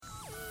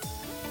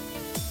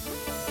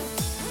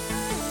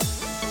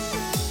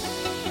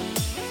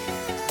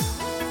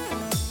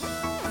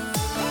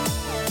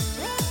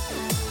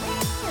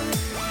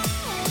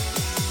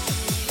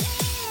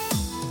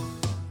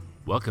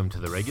Welcome to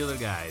the Regular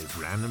Guys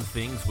Random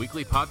Things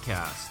Weekly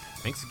Podcast.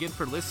 Thanks again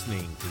for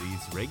listening to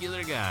these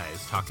regular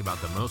guys talk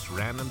about the most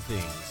random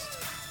things.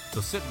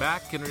 So sit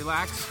back and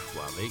relax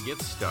while they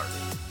get started.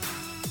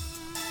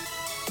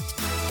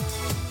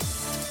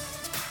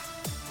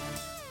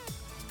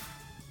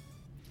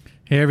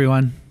 Hey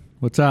everyone,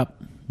 what's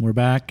up? We're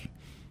back.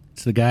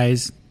 It's the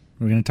guys.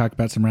 We're going to talk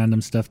about some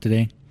random stuff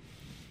today.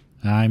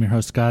 I'm your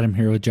host, Scott. I'm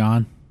here with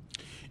John.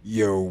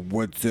 Yo,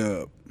 what's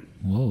up?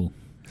 Whoa.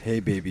 Hey,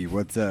 baby,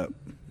 what's up?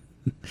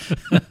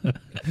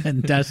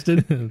 And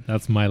Dustin.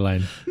 That's my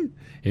line.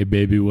 Hey,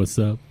 baby, what's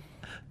up?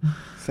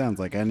 Sounds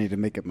like I need to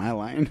make it my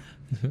line.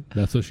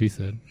 That's what she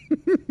said.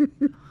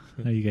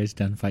 Are you guys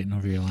done fighting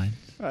over your line?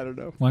 I don't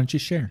know. Why don't you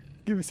share?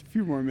 Give us a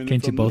few more minutes.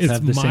 Can't you on both this.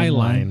 have the It's my same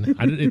line.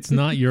 It's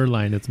not your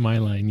line. It's my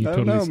line. You I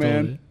don't totally know, stole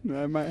man. it.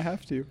 I might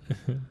have to.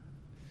 Let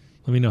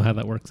me know how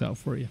that works out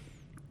for you.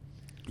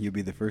 You'll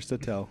be the first to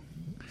tell.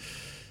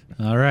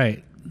 All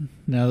right.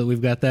 Now that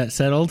we've got that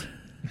settled,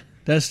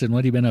 Dustin, what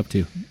have you been up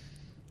to?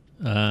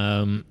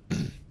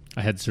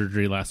 I had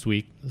surgery last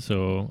week,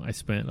 so I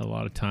spent a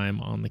lot of time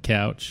on the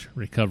couch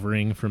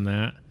recovering from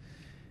that.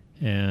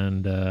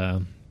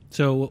 And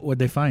So what'd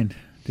they find?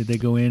 Did they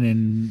go in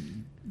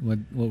and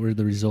what were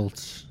the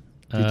results?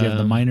 Did you have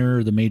the minor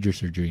or the major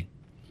surgery?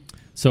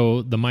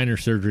 so the minor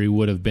surgery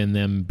would have been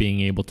them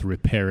being able to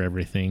repair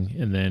everything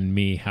and then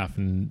me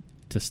having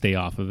to stay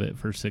off of it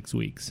for 6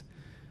 weeks,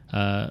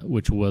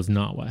 which was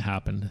not what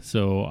happened.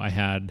 So I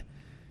had,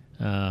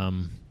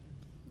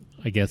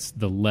 I guess,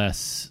 the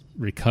less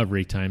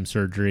recovery time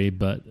surgery,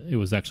 but it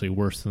was actually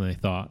worse than I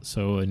thought.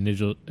 So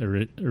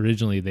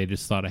originally they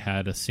just thought I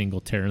had a single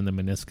tear in the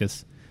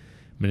meniscus.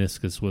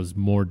 Meniscus was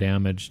more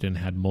damaged and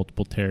had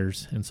multiple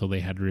tears, and so they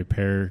had to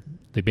repair.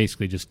 They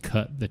basically just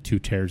cut the 2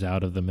 tears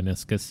out of the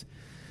meniscus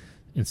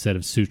instead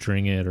of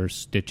suturing it or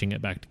stitching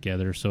it back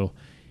together. So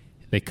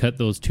they cut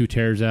those 2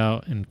 tears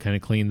out and kind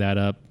of cleaned that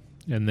up.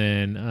 And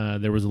then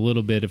there was a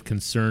little bit of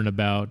concern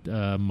about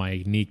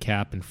my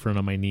kneecap in front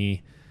of my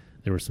knee.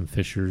 There were some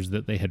fissures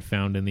that they had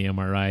found in the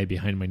MRI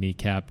behind my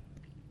kneecap,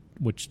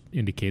 which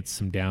indicates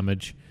some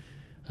damage.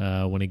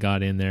 When he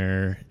got in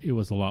there, it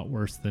was a lot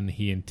worse than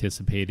he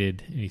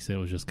anticipated. And he said it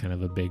was just kind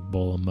of a big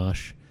bowl of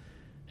mush.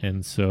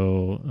 And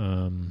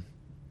so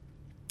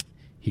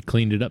he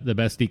cleaned it up the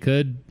best he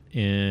could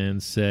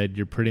and said,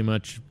 you're pretty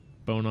much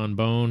bone on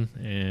bone.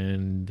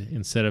 And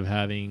instead of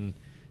having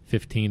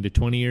 15 to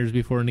 20 years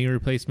before knee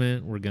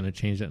replacement, we're going to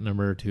change that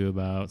number to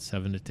about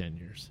 7 to 10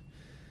 years.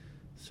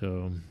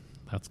 So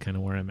that's kind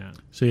of where I'm at.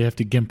 So you have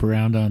to gimp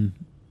around on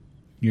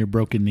your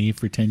broken knee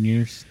for 10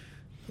 years?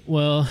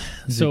 Well,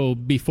 so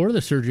before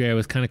the surgery, I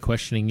was kind of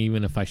questioning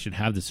even if I should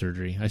have the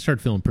surgery. I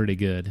started feeling pretty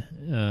good.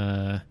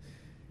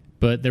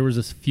 But there was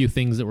a few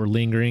things that were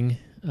lingering.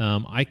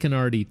 I can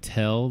already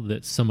tell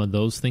that some of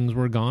those things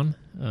were gone,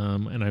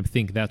 and I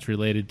think that's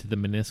related to the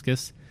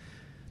meniscus.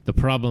 The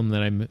problem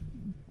that I'm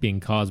being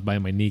caused by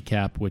my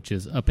kneecap, which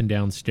is up and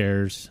down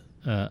stairs,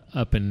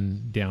 up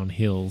and down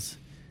hills,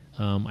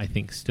 I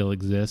think still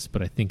exists,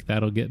 but I think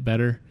that'll get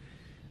better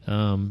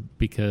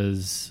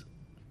because,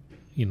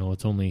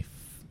 it's only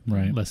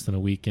less than a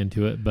week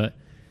into it. But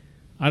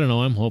I don't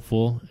know, I'm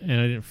hopeful,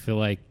 and I didn't feel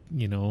like,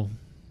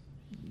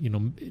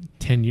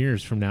 10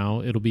 years from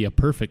now, it'll be a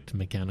perfect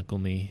mechanical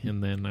knee,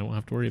 and then I won't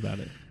have to worry about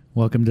it.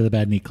 Welcome to the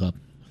Bad Knee Club.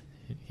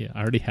 Yeah,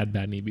 I already had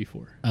bad knee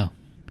before. Oh.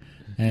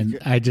 And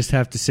I just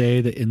have to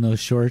say that in those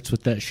shorts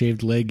with that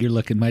shaved leg, you're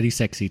looking mighty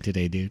sexy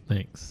today, dude.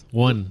 Thanks.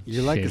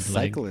 You're like a shaved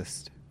leg.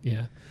 cyclist.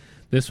 Yeah.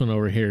 This one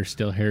over here is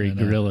still hairy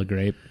gorilla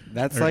grape.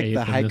 That's or like ape,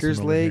 the and this hiker's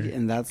one over leg, here.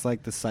 and that's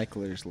like the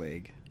cycler's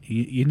leg.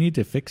 You need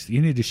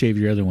to shave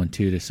your other one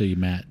too, so you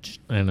match.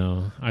 I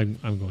know. I'm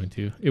going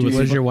to. What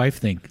does your wife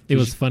think? It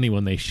was funny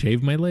when they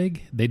shaved my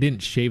leg. They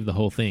didn't shave the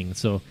whole thing.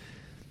 So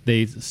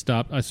they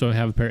stopped. So I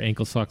have a pair of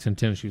ankle socks and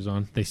tennis shoes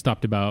on. They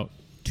stopped about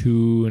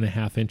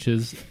 2.5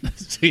 inches.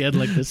 So you had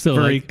like this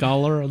furry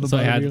collar on the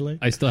bottom of your leg?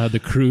 I still had the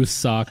crew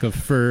sock of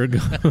fur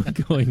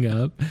going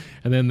up.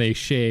 And then they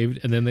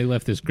shaved. And then they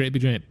left this great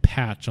big giant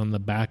patch on the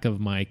back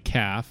of my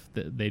calf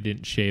that they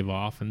didn't shave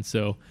off. And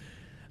so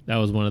that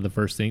was one of the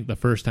first things. The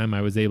first time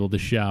I was able to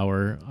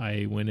shower,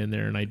 I went in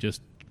there and I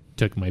just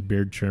took my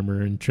beard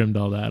trimmer and trimmed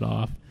all that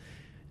off.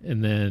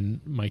 And then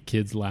my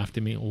kids laughed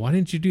at me. Why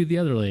didn't you do the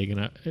other leg?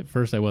 And at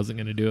first I wasn't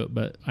going to do it,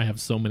 but I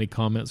have so many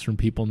comments from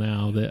people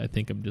now that I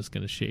think I'm just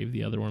going to shave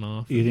the other one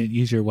off. You didn't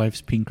use your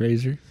wife's pink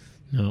razor?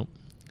 No,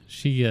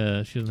 she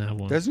doesn't have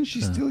one. Doesn't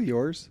she steal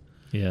yours?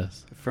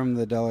 Yes. From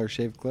the Dollar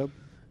Shave Club?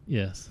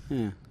 Yes.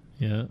 Yeah.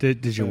 Yeah.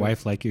 Does your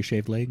wife like your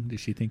shaved leg? Does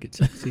she think it's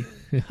sexy?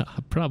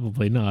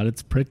 Probably not.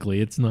 It's prickly.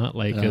 It's not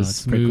like a it's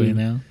smooth. prickly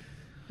now?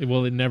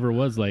 Well, it never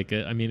was like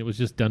it. I mean, it was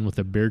just done with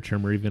a beard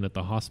trimmer. Even at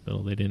the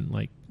hospital, they didn't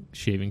like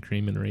shaving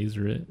cream and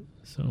razor it.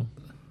 So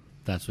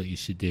that's what you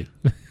should do.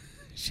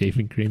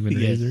 Shaving cream and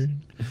Yes. razor?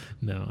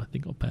 No, I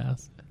think I'll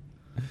pass.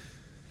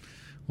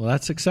 Well,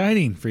 that's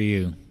exciting for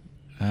you.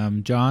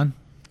 John?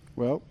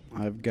 Well,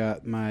 I've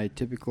got my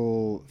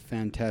typical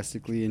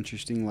fantastically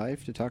interesting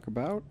life to talk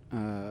about.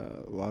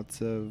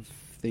 Lots of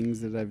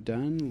things that I've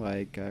done,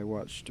 like I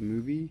watched a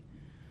movie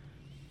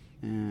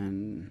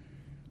And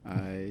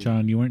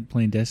John, you weren't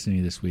playing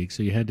Destiny this week,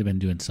 so you had to have been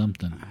doing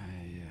something.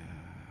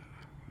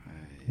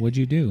 What'd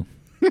you do?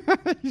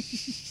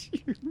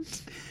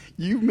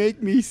 You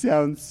make me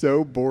sound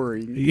so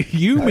boring.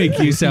 You make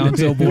you sound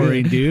so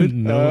boring, dude.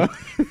 No,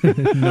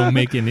 no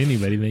making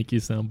anybody make you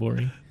sound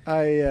boring.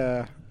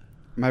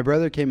 My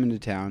brother came into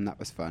town. That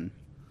was fun.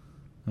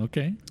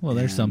 Okay, well,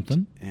 there's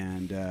something.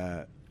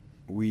 And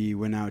we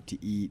went out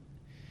to eat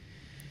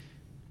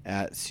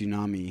at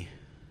Tsunami,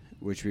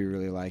 which we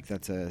really like.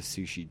 That's a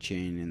sushi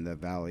chain in the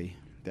valley.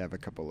 They have a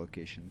couple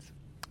locations.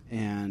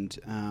 And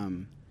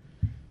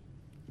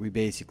we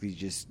basically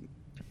just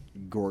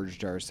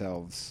gorged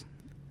ourselves,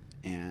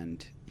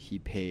 and he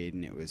paid,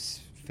 and it was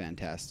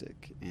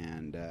fantastic.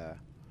 And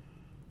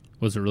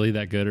was it really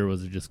that good, or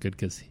was it just good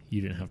because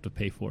you didn't have to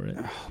pay for it?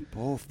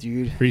 Both,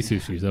 dude. Free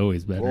sushi is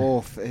always better.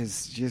 Both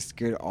is just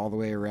good all the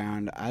way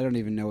around. I don't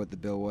even know what the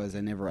bill was.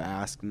 I never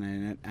asked,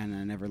 and I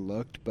never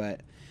looked.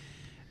 But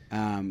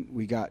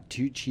we got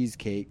 2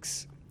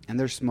 cheesecakes, and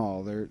they're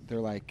small. They're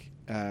like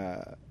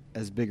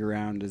as big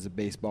around as a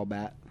baseball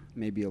bat,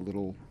 maybe a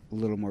little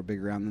more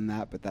big around than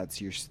that. But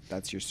that's your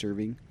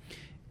serving.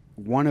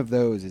 One of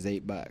those is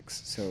 $8,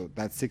 so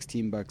that's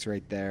 $16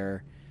 right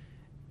there.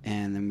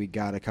 And then we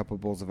got a couple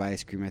bowls of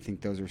ice cream. I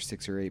think those are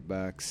 $6 or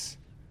 $8.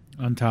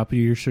 On top of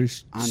your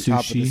sushi? On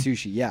top of the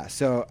sushi, yeah.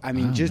 So, I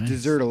mean, just nice.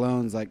 dessert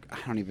alone's like,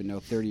 I don't even know,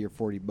 $30 or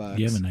 $40.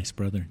 You have a nice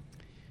brother.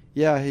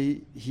 Yeah,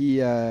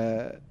 he's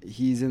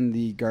in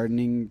the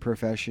gardening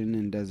profession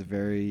and does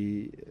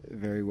very,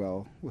 very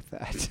well with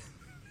that.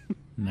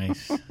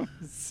 Nice.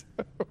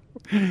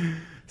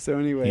 So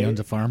anyway. He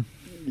owns a farm?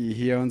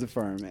 He owns a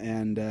farm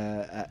and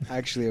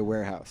actually a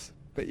warehouse.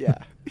 But yeah,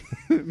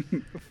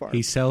 a farm.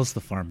 He sells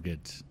the farm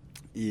goods.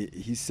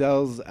 He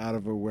sells out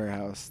of a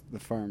warehouse the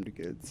farmed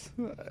goods.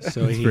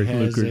 So he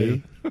has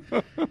lucrative.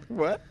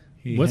 What?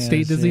 What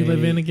state does he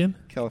live in again?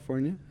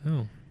 California.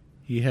 Oh,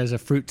 he has a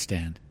fruit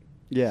stand.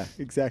 Yeah,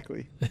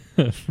 exactly.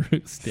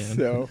 Fruit stand.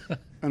 So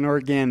an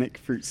organic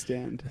fruit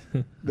stand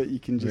that you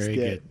can just Very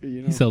get. good.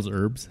 You know? He sells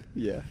herbs.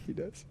 Yeah, he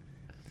does.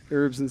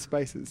 Herbs and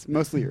spices,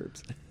 mostly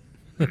herbs.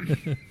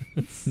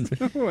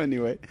 So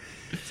anyway,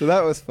 so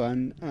that was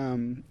fun,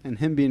 and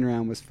him being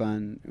around was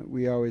fun.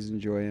 We always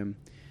enjoy him.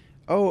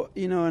 Oh,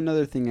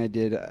 another thing I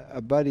did,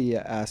 a buddy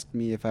asked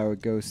me if I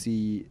would go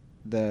see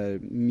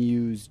the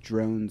Muse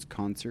Drones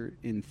concert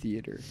in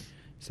theater.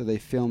 So they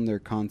filmed their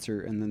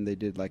concert, and then they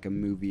did like a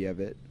movie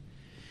of it,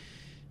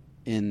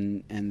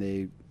 and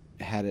they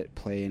had it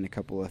play in a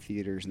couple of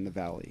theaters in the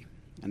valley.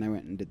 And I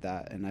went and did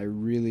that, and I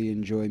really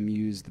enjoy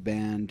Muse, the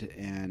band,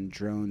 and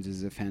Drones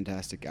is a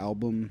fantastic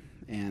album,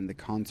 and the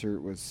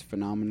concert was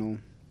phenomenal.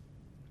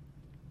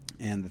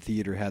 And the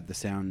theater had the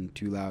sound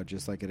too loud,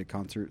 just like at a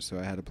concert, so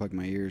I had to plug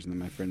my ears, and then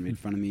my friend made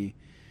fun of me.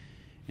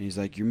 And he's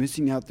like, "You're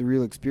missing out the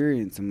real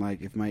experience." I'm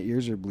like, if my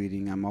ears are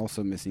bleeding, I'm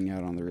also missing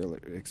out on the real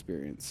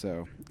experience.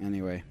 So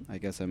anyway, I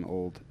guess I'm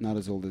old. Not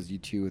as old as you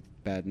two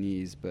with bad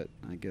knees, but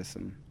I guess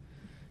I'm...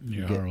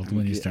 You're old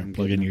when you start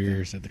plugging your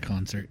ears at the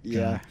concert.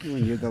 Yeah,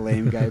 when you're the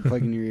lame guy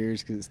plugging your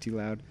ears because it's too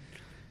loud.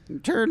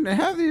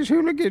 Have these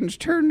hooligans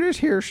turn this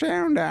here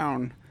sound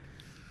down.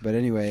 But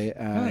anyway...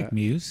 I like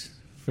Muse,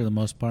 for the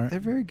most part.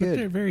 They're very good. But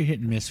they're very hit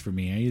and miss for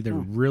me. I either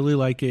really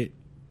like it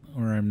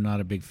or I'm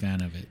not a big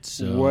fan of it.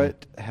 So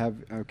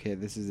Okay,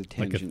 this is a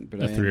tangent.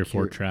 Like a 3 or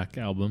 4 track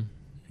album.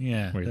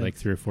 Yeah. Where you like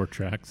 3 or 4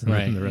 tracks and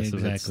right, the rest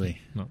exactly. of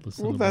it's not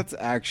listenable. Well, that's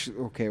actually...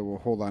 Okay, well,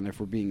 hold on. If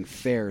we're being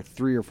fair,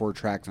 3 or 4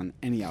 tracks on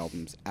any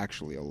album's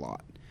actually a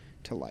lot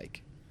to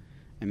like.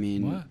 I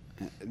mean,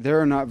 there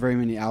are not very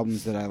many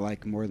albums that I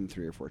like more than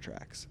 3 or 4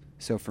 tracks.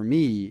 So for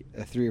me,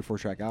 a 3 or 4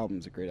 track album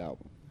is a great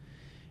album.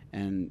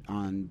 And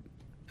on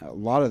a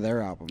lot of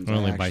their albums... I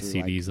only buy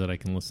CDs that I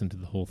can listen to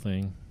the whole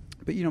thing.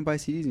 But you don't buy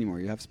CDs anymore.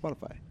 You have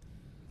Spotify.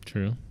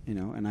 True.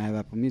 And I have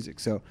Apple Music.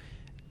 So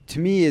to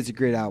me, it's a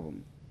great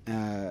album.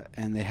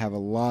 And they have a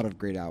lot of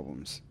great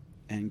albums.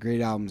 And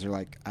great albums are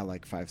like, I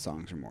like 5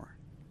 songs or more.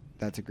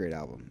 That's a great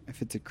album.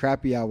 If it's a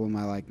crappy album,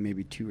 I like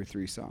maybe 2 or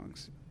 3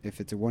 songs.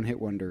 If it's a one-hit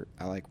wonder,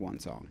 I like 1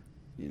 song,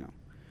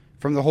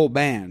 From the whole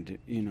band,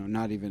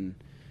 not even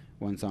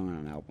 1 song on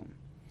an album.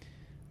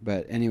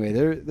 But anyway,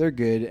 they're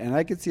good. And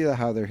I could see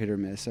how they're hit or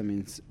miss. I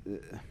mean,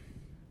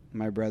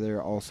 my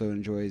brother also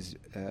enjoys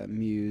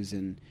Muse,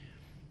 and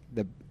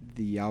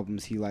the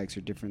albums he likes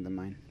are different than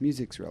mine.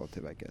 Music's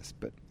relative, I guess.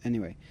 But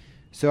anyway...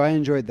 So I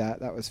enjoyed that.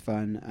 That was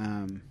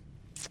fun.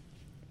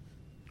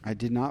 I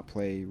did not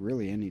play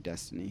really any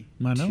Destiny.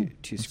 I know.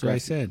 That's what I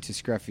said. To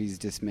Scruffy's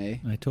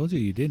dismay. I told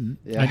you didn't.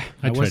 Yeah.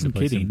 I wasn't tried to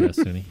play kidding. some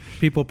Destiny.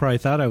 People probably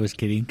thought I was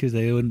kidding because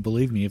they wouldn't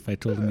believe me if I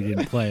told them you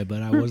didn't play.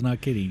 But I was not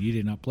kidding. You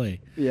did not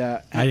play.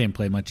 Yeah. I didn't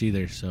play much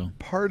either. So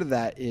part of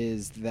that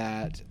is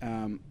that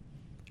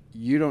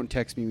you don't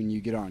text me when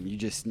you get on. You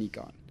just sneak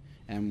on.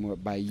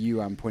 And by you,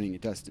 I'm pointing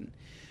at Dustin.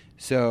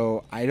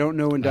 So I don't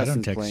know when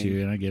Dustin's playing. I don't text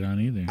you and I get on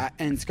either.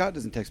 And Scott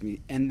doesn't text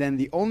me. And then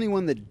the only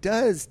one that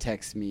does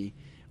text me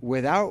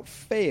without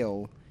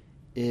fail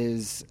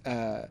is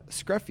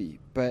Scruffy.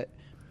 But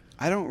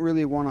I don't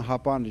really want to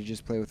hop on to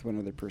just play with one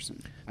other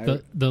person.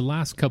 The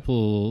last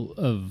couple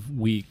of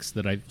weeks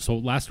so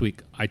last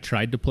week I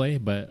tried to play,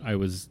 but I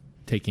was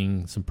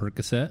taking some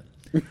Percocet,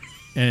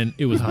 and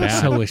it was bad.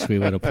 I so wish we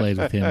would have played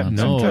with him on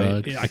some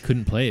drugs. I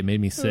couldn't play. It made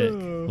me sick.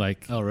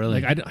 Like, oh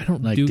really? Like I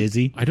don't like do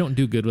dizzy. I don't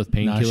do good with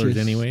painkillers, Nauseous?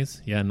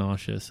 anyways. Yeah,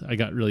 nauseous. I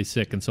got really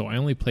sick, and so I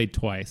only played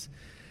twice.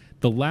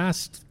 The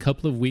last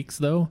couple of weeks,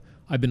 though,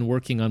 I've been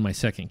working on my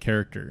second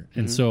character,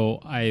 and so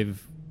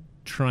I've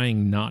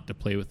trying not to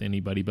play with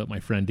anybody but my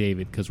friend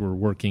David, because we're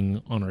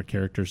working on our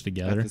characters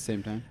together at the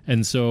same time.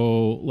 And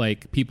so,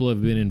 like, people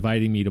have been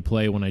inviting me to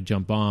play when I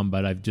jump on,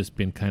 but I've just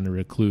been kind of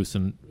recluse,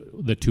 and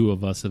the two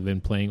of us have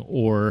been playing,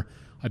 or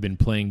I've been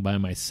playing by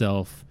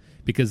myself,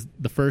 because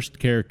the first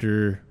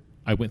character,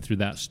 I went through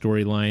that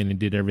storyline and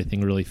did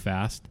everything really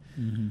fast.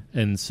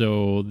 And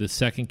so the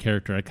second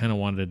character, I kind of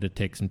wanted to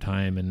take some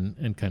time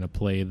and kind of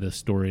play the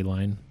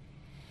storyline.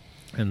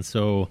 And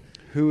so...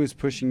 Who was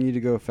pushing you to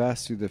go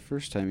fast through the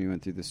first time you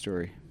went through the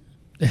story?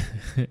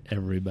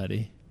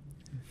 Everybody.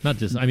 Not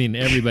just, I mean,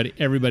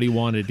 everybody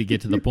wanted to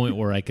get to the point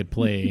where I could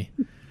play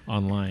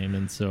online.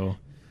 And so,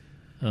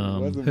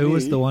 who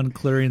was the one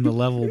clearing the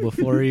level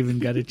before he even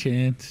got a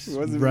chance,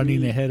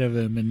 running ahead of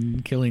him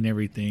and killing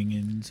everything,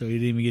 and so he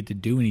didn't even get to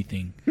do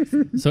anything?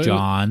 So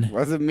John.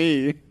 Wasn't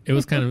me.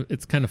 It's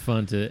kind of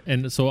fun to,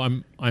 and so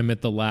I've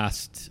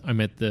hijacked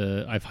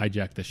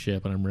the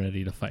ship and I'm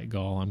ready to fight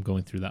Gaul. I'm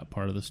going through that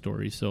part of the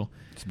story. So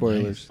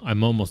spoilers.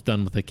 I'm almost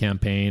done with the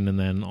campaign, and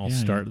then I'll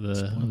start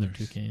the other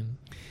two games.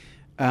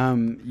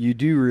 You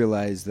do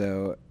realize,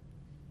 though,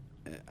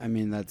 I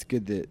mean, that's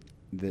good that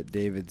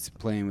David's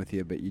playing with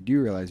you, but you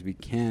do realize we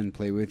can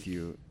play with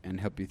you and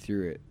help you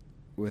through it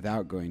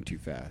without going too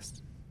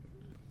fast.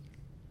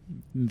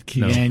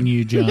 Can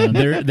you, John?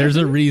 There's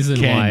a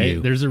reason why. you?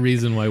 There's a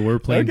reason why we're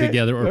playing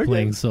together or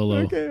playing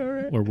solo. Okay, all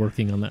right. We're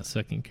working on that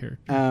second character.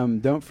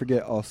 Don't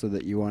forget also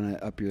that you want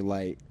to up your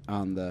light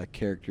on the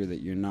character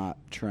that you're not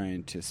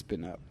trying to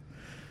spin up.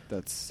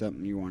 That's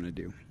something you want to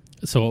do.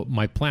 So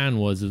my plan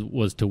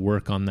was to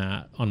work on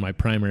that on my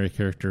primary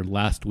character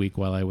last week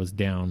while I was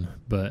down,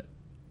 but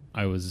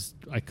I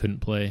couldn't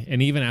play.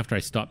 And even after I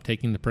stopped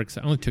taking the Percocet,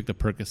 I only took the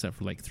Percocet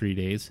for like 3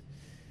 days.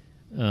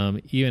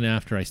 Even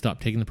after I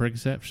stopped taking the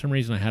Percocet, for some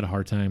reason I had a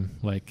hard time.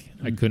 Like,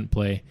 I couldn't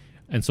play.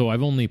 And so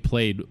I've only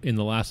played, in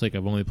the last week,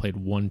 I've only played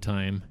one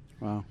time.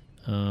 Wow.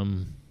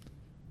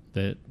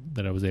 That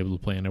I was able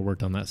to play, and I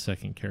worked on that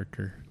second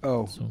character.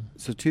 Oh,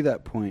 so to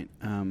that point,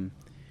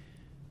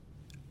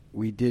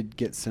 we did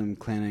get some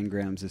clan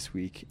engrams this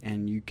week,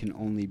 and you can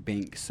only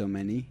bank so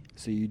many.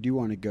 So you do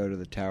want to go to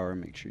the tower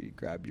and make sure you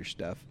grab your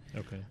stuff.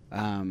 Okay.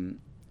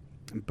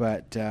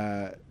 But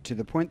to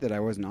the point that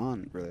I wasn't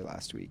on really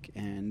last week,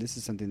 and this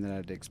is something that I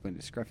had to explain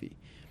to Scruffy.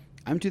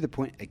 I'm to the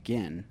point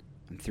again.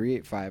 I'm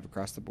 385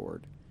 across the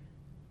board.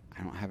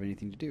 I don't have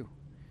anything to do.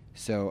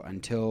 So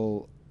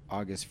until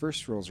August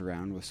 1st rolls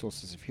around with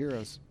Solstice of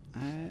Heroes,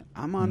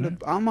 I'm on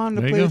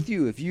to play with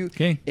you.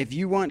 If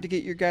you want to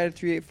get your guy to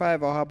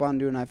 385, I'll hop on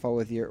to a Nightfall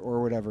with you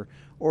or whatever.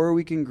 Or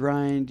we can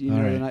grind, the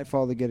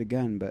Nightfall to get a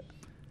gun. But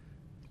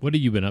what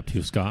have you been up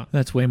to, Scott?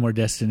 That's way more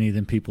Destiny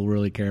than people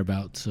really care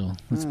about, so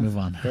let's move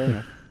on. Fair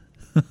enough.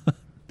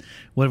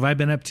 What have I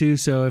been up to?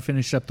 So I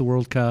finished up the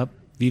World Cup.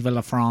 Vive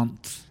la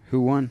France.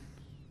 Who won?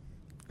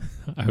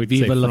 I would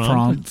Vive say la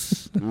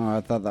France. Oh, I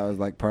thought that was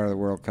like part of the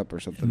World Cup or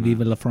something. Vive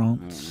la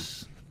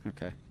France.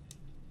 Okay.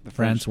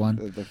 France won.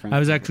 The French I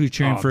was actually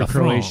cheering for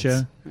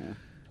Croatia. Yeah.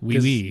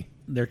 Oui.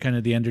 They're kind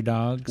of the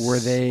underdogs. Were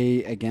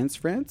they against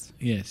France?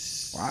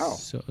 Yes. Wow.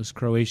 So it was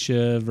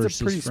Croatia versus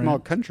It's a pretty France. small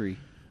country.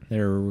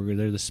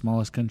 They're the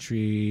smallest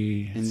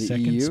country, In the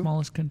second EU?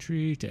 smallest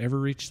country to ever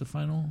reach the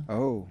final.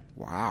 Oh,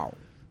 wow.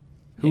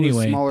 Who was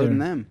smaller than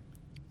them?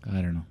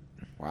 I don't know.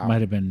 Wow.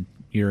 Might have been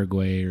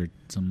Uruguay or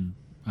some,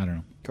 I don't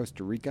know.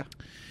 Costa Rica?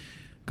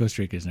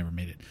 Costa Rica's never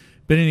made it.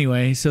 But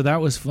anyway, so that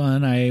was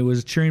fun. I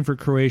was cheering for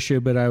Croatia,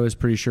 but I was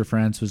pretty sure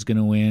France was going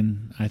to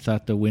win. I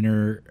thought the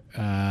winner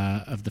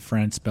of the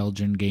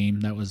France-Belgian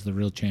game, that was the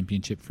real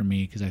championship for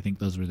me because I think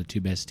those were the two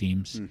best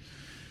teams.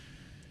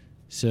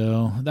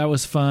 So that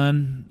was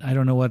fun. I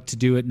don't know what to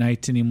do at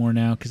nights anymore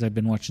now because I've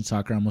been watching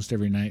soccer almost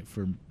every night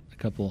for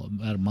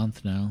about a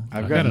month now.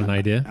 I've got an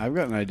idea. I've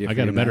got an idea. I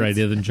got a better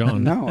idea than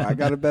John. No, I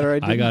got a better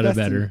idea. I got than a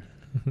better.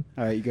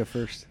 All right, you go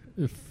first.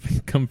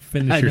 Come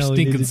finish I your know, we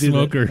need stinking to do that.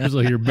 smoker so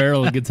your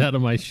barrel gets out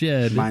of my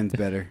shed. Mine's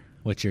better.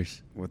 What's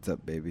yours? What's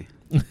up, baby?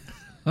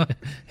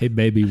 Hey,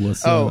 baby,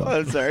 what's up?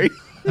 I'm sorry.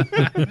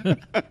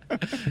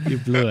 You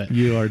blew it.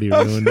 You already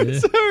ruined I'm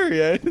it. sorry.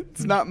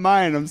 It's not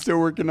mine. I'm still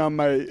working on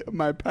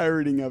my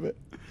pirating of it.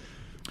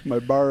 My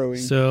borrowing.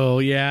 So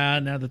yeah,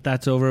 now that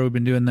that's over, we've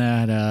been doing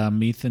that.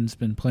 Ethan's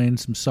been playing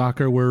some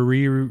soccer. We're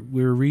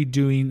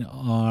redoing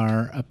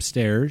our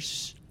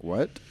upstairs.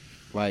 What?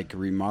 Like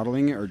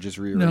remodeling it or just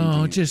rearranging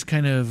No, it? just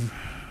kind of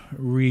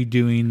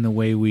redoing the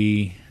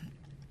way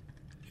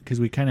because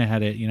we kind of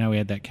had it. We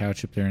had that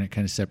couch up there, and it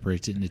kind of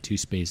separates it into two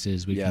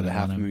spaces. We the kinda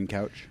half wanna- moon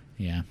couch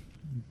Yeah,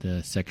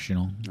 the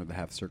sectional. or the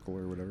half circle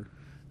or whatever.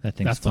 That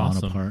thing's That's falling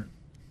awesome. apart.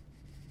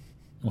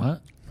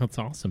 What? That's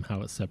awesome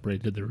how it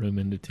separated the room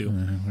into two.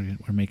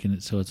 We're making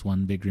it so it's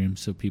one big room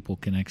so people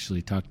can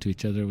actually talk to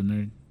each other when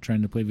they're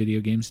trying to play video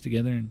games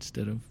together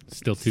instead of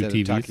Still two Instead of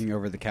TVs. talking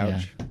over the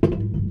couch.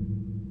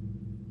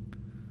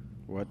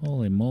 What?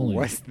 Holy moly.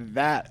 What's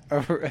that?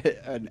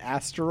 An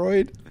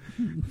asteroid?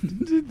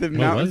 Did the What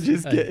mountain was it?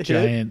 just A get hit?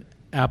 giant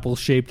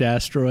apple-shaped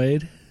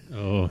asteroid.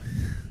 Oh,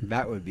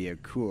 That would be a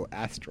cool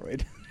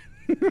asteroid.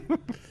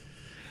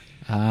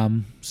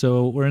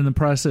 So we're in the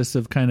process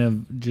of kind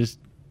of just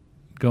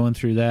going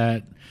through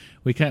that.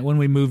 When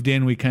we moved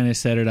in, we kind of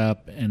set it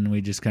up and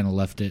we just kind of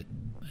left it,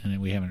 and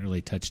we haven't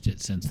really touched it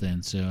since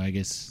then. So I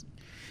guess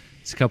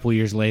it's a couple of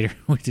years later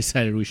we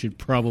decided we should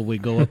probably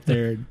go up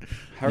there.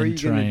 How are and you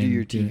try going to do and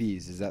your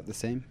TVs? Is that the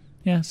same?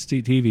 Yeah,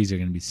 TVs are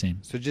going to be the same.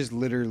 So just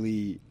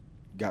literally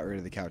got rid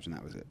of the couch and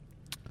that was it.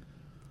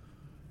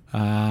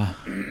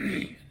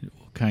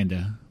 Kind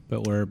of,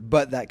 but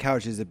But that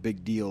couch is a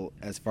big deal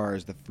as far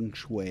as the feng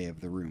shui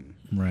of the room.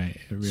 right.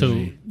 It really,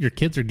 so your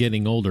kids are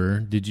getting older.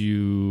 Did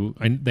you?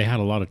 They had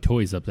a lot of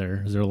toys up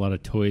there. Is there a lot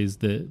of toys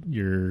that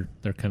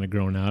they're kind of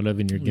growing out of,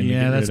 and you're getting?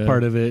 yeah, that's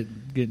part of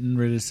it. Getting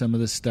rid of some of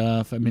the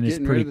stuff. I mean, it's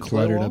getting pretty rid of the toy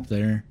cluttered wall? up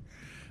there.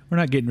 We're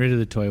not getting rid of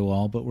the toy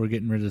wall, but we're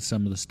getting rid of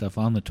some of the stuff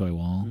on the toy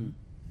wall.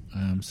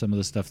 Some of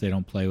the stuff they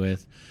don't play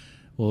with.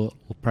 We'll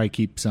probably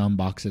keep some,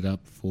 box it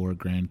up for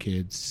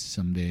grandkids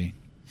someday.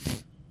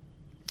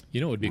 You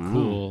know what would be Wow.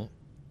 cool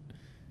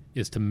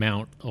is to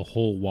mount a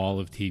whole wall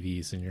of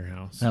TVs in your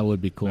house. That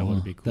would be cool. That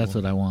would be cool. That's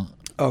what I want.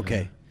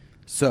 Okay.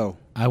 So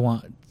I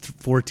want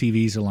 4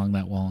 TVs along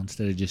that wall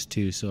instead of just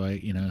 2. So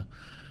That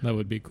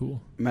would be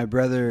cool. my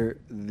brother,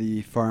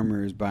 the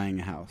farmer, is buying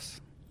a house.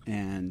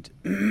 And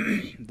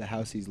the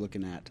house he's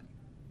looking at,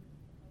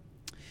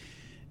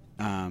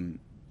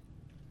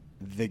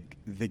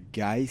 the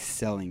guy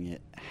selling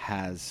it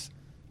has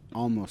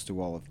almost a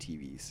wall of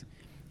TVs.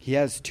 He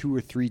has 2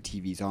 or 3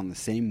 TVs on the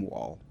same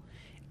wall,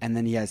 and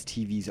then he has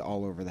TVs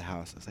all over the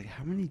house. I was like,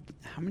 how many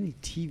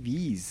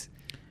TVs?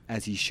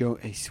 As he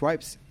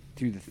swipes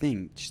through the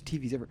thing, just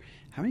TVs ever.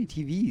 How many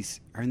TVs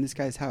are in this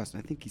guy's house?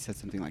 And I think he said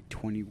something like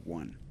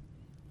 21.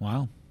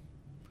 wow.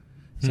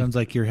 Sounds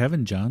like you're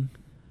heaven, John.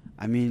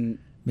 I mean,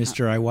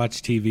 Mister, I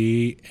watch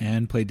TV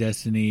and play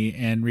Destiny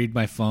and read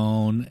my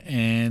phone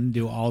and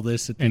do all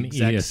this at the And eat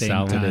exact a same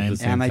salad at time. the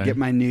same and I time. get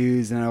my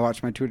news and I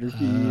watch my Twitter feed.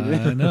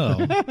 I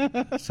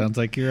know. Sounds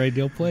like your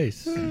ideal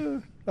place.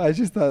 I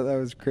just thought that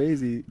was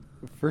crazy.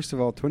 First of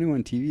all,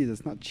 21 TVs,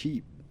 that's not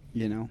cheap,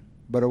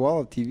 But a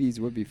wall of TVs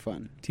would be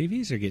fun.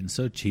 TVs are getting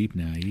so cheap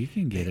now. You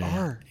can get They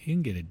are. You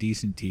can get a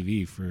decent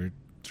TV for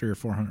 $300 or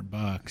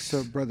 $400.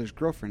 So brother's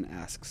girlfriend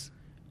asks,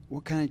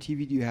 what kind of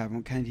TV do you have?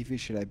 What kind of TV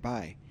should I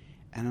buy?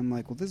 And I'm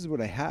like, well, this is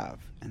what I have.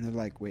 And they're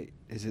like, wait,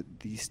 is it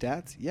these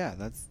stats? Yeah,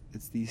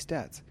 it's these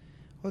stats.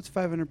 Well, it's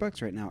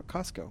 $500 right now at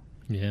Costco.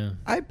 Yeah.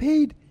 I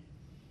paid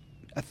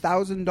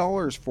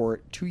 $1,000 for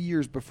it 2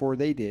 years before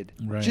they did.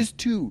 Right.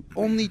 Just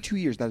only 2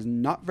 years. That is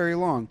not very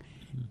long,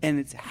 and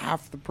it's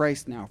half the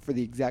price now for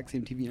the exact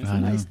same TV. And I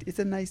know. it's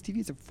a nice TV.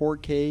 It's a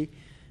 4K,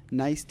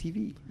 nice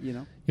TV.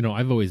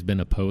 I've always been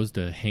opposed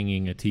to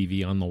hanging a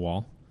TV on the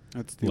wall.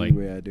 That's the Like-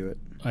 only way I do it.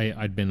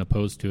 I'd been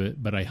opposed to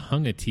it, but I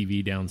hung a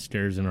TV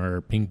downstairs in our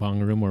ping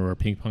pong room where our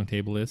ping pong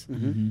table is,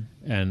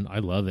 and I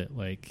love it.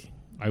 Like,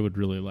 I would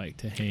really like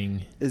to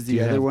hang. Is Do the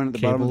you other have one at the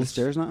bottom of the cables?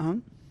 stairs not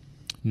hung?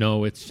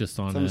 No, it's just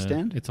on It's on a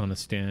stand? It's on a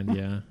stand.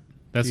 Yeah,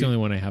 that's You- the only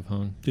one I have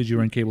hung. Did you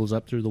run cables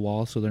up through the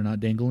wall so they're not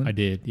dangling? I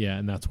did, yeah,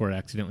 and that's where I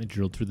accidentally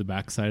drilled through the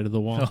back side of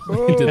the wall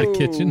Oh. into the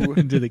kitchen.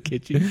 Into the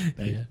kitchen.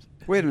 Yeah.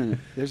 Wait a minute.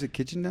 There's a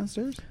kitchen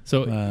downstairs?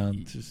 So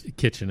Just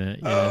kitchenette.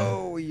 Yeah.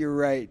 Oh, you're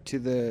right. To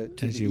the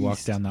as you walk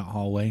east. down that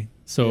hallway.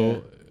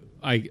 So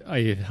I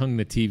had hung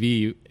the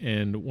TV,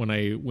 and when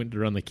I went to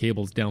run the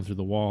cables down through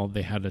the wall,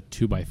 they had a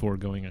 2x4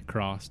 going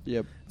across.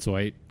 Yep. So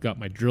I got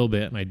my drill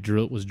bit, and I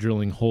was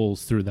drilling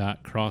holes through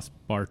that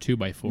crossbar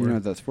 2x4. You know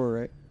what that's for,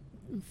 right?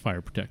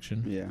 Fire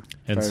protection. Yeah.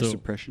 And Fire so-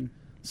 suppression.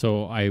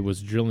 So I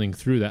was drilling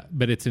through that,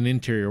 but it's an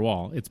interior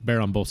wall. It's bare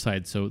on both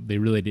sides, so they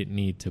really didn't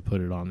need to put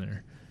it on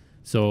there.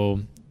 So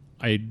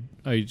I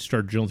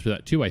started drilling through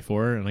that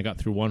 2x4, and I got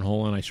through one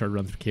hole, and I started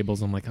running through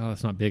cables. I'm like, oh,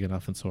 that's not big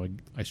enough. And so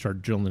I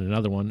started drilling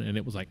another one, and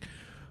it was like,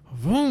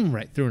 boom,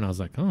 right through. And I was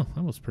like, oh,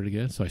 that was pretty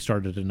good. So I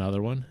started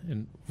another one,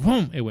 and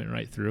boom, it went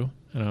right through.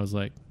 And I was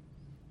like,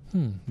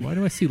 why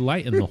do I see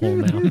light in the hole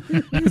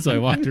now? So I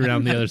walked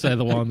around the other side of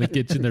the wall in the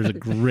kitchen. There's a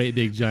great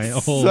big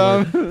giant hole.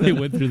 It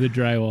went through the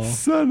drywall.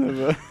 Son of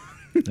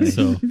a...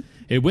 So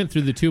it went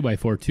through the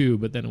 2x4 too,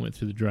 but then it went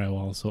through the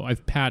drywall. So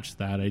I've patched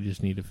that. I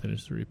just need to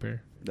finish the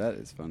repair. That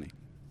is funny.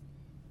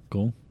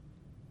 Cool.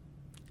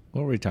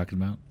 What were we talking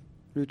about?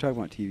 We were talking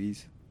about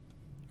TVs,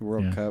 the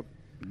World Yeah. Cup,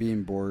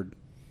 being bored.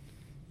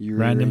 You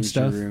Random rearranged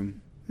your stuff?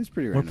 Room. It's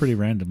pretty We're random. pretty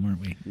random, weren't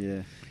we?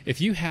 Yeah.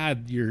 If you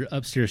had your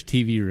upstairs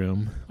TV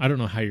room, I don't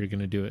know how you're going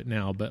to do it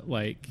now, but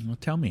like Well,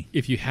 tell me.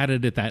 if you had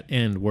it at that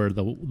end where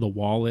the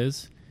wall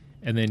is,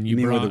 and then you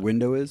mean brought where the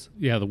window is?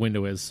 yeah, the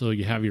window is. So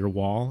you have your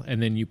wall,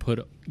 and then you put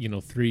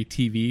 3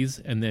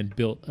 TVs, and then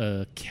built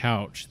a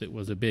couch that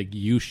was a big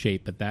U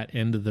shape at that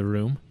end of the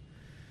room.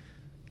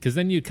 because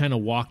then you kind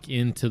of walk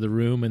into the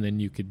room, and then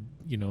you could,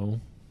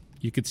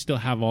 you could still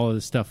have all of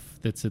the stuff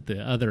that's at the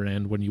other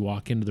end when you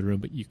walk into the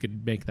room, but you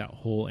could make that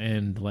whole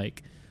end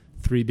like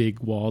 3 big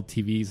wall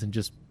TVs and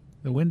just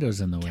The window's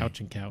in the way.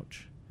 couch and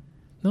couch.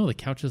 No, the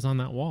couch is on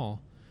that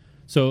wall.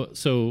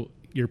 So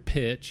your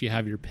pitch, you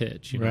have your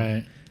pitch,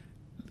 Right.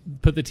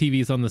 Put the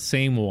TVs on the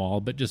same wall,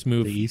 but just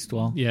move The east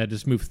wall? Yeah,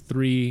 just move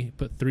 3.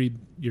 Put 3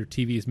 your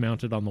TVs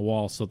mounted on the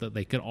wall so that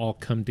they could all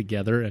come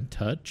together and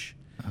touch,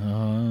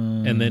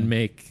 and then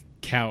make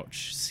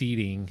couch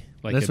seating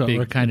like that's a what big,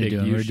 we're kind of big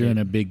doing. We're U-shape. doing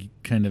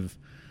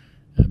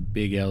a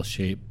big L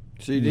shape.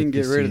 So you with didn't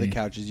the get rid of the seating.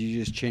 couches.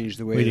 You just changed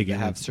the way We that did they get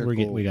have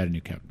circle. we got a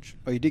new couch.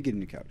 Oh, you did get a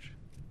new couch.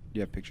 Do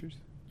you have pictures?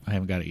 I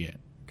haven't got it yet.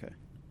 Okay.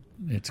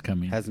 It's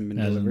coming. Hasn't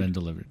been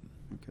delivered.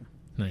 Okay.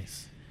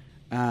 Nice.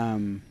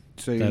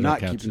 So you're That not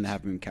are couches. keeping the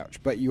half moon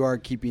couch, but you are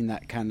keeping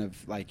that kind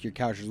of like your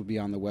couches will be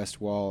on the west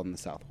wall and the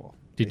south wall.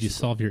 Did you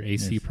basically. solve your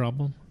AC Yes.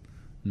 problem?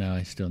 No,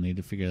 I still need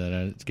to figure that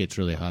out. It gets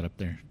really hot up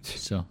there.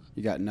 So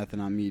You got nothing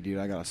on me, dude.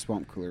 I got a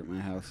swamp cooler at my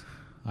house.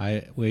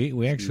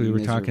 we actually were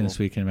talking this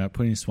miserable. weekend about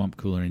putting a swamp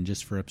cooler in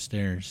just for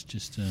upstairs,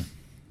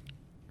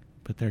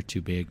 but they're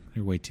too big.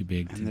 They're way too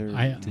big And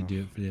they're- to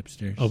do it for the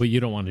upstairs. Oh, but you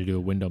don't want to do a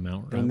window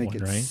mount They'll make one,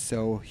 it right?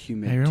 so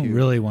humid. I don't too.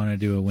 really want to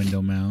do a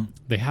window mount.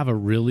 They have a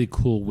really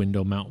cool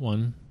window mount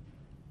one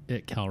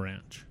at Cal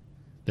Ranch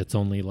that's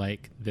only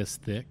like this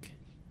thick.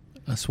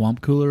 A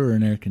swamp cooler or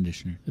an air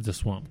conditioner? It's a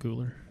swamp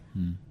cooler.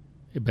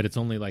 But it's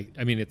only like,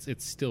 I mean,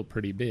 it's still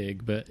pretty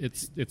big, but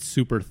it's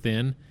super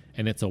thin,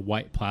 and it's a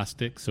white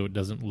plastic, so it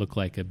doesn't look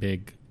like a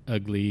big,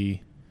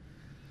 ugly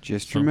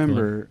Just swamp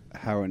remember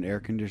how an air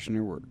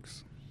conditioner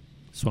works.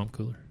 swamp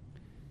cooler.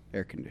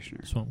 Air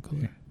conditioner. Swamp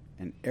cooler.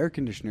 An air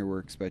conditioner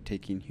works by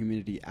taking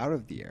humidity out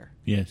of the air.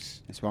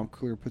 Yes. A swamp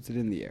cooler puts it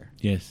in the air.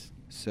 Yes.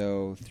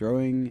 So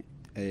throwing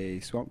a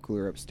swamp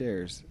cooler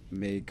upstairs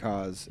may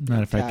cause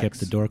Not if I kept attacks.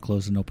 the door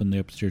closed and opened the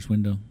upstairs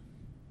window.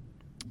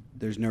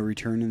 There's no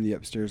return in the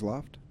upstairs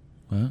loft.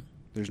 What?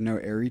 There's no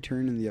air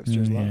return in the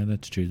upstairs Yeah, loft.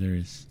 that's true. There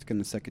is. It's going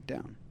to suck it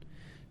down.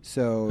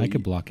 So I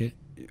could block it.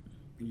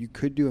 You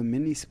could do a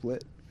mini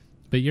split.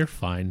 But you're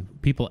fine.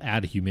 People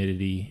add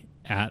humidity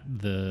at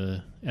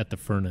the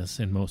furnace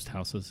in most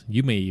houses.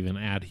 You may even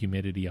add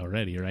humidity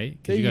already, right?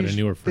 Because you got a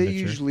newer furniture. They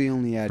usually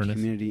only add furnace.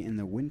 humidity in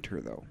the winter,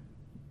 though.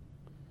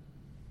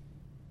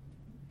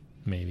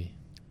 Maybe.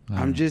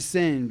 I'm just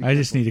saying. be I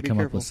just careful, need to be come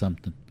up careful. with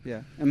something.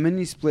 Yeah, a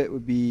mini split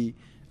would be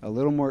a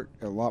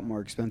lot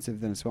more expensive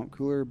than a swamp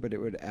cooler, but it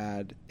would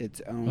add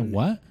its own. A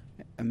what?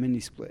 A mini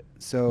split.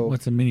 So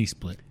What's a mini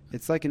split?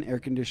 it's like an air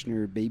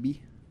conditioner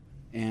baby,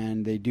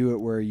 and they do it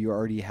where you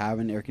already have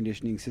an air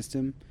conditioning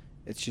system.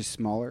 It's just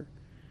smaller,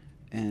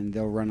 and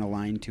they'll run a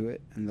line to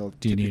it, and they'll.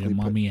 Do you need a typically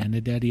put- mommy and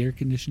a daddy air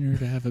conditioner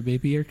to have a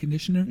baby air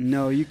conditioner?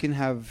 No, you can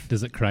have.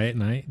 Does it cry at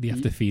night? Do you have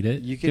You- to feed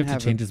it? you Do can you have have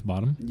to change a- its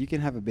bottom? You can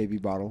have a baby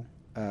bottle.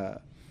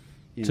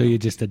 So you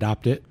just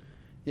adopt it?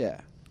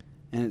 Yeah,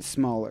 and it's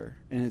smaller,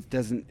 and it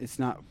doesn't. It's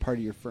not part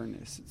of your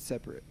furnace. It's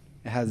separate.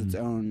 It has its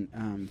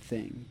own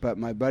thing. But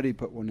my buddy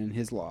put one in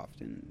his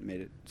loft and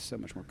made it so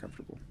much more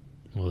comfortable,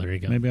 Well, there you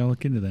go. Maybe I'll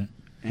look into that.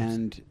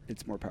 and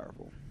it's more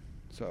powerful.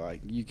 So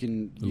like you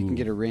can Ooh.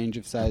 get a range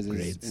of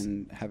sizes Upgrades.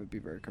 and have it be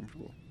very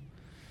comfortable.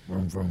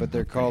 Vroom, vroom, But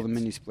they're called a upgrades.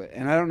 mini split,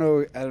 and I don't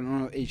know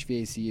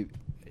HVAC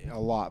a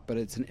lot, but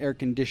it's an air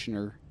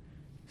conditioner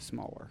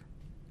smaller.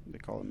 They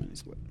call it a mini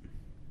split.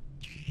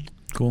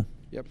 Cool.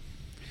 Yep.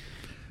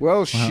 Well,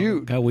 Wow.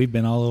 shoot. God, we've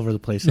been all over the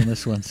place on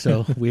this one,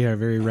 so we are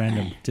very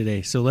random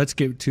today. So let's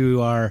get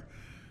to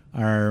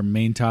our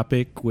main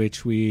topic,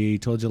 which we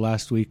told you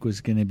last week was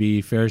going to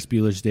be Ferris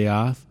Bueller's Day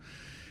Off.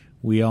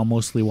 We all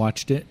mostly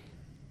watched it.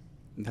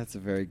 That's a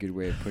very good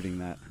way of putting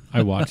that.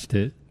 I watched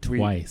it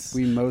twice.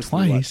 We mostly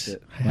Twice? watched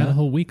it. I had a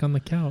whole week on the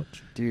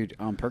couch. Dude,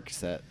 on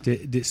Percocet.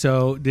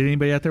 Did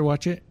anybody out there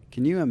watch it?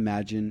 Can you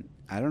imagine?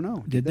 I don't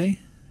know. Did they?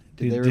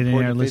 Did they any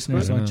report of our to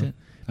listeners Facebook? watch it?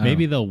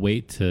 Maybe Oh. they'll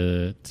wait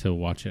to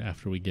watch it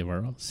after we give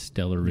our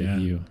stellar Yeah.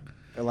 review.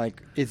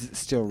 Like, is it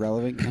still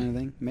relevant kind of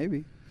thing?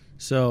 Maybe.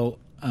 So,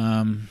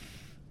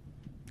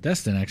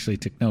 Dustin actually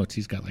took notes.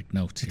 He's got like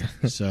notes here.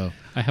 So,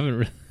 I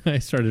haven't. I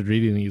started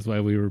reading these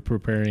while we were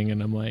preparing,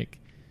 and I'm like,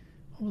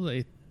 what was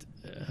I?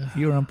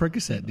 you were on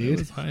Percocet, I dude.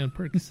 was high on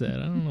Percocet.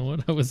 I don't know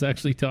what I was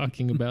actually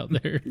talking about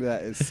there.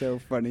 That is so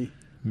funny.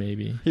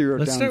 Maybe. He wrote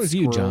Let's down start with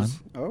you, squirrels.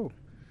 John. Oh,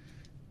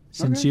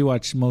 Since Okay. you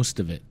watched most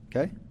of it,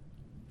 okay.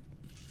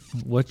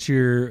 what's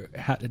your?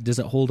 Does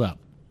it hold up?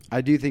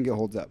 I do think it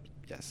holds up.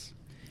 Yes.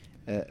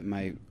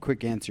 My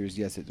quick answer is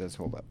yes, it does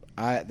hold up.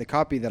 The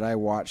copy that I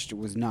watched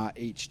was not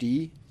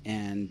HD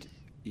and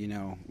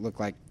looked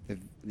like the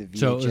VHS.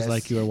 So it was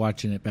like you were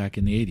watching it back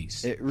in the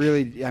 80s. It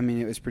really. I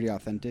mean, it was pretty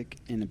authentic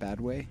in a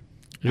bad way.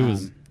 It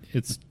was.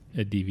 It's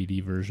a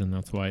DVD version.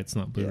 That's why it's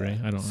not Blu-ray.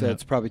 Yeah. I don't. So have,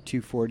 it's probably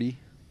 240,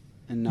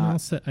 and no,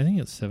 not. I think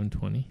it's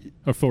 720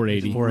 or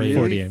 480. 480.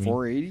 480. I mean.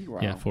 480. Wow.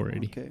 Yeah,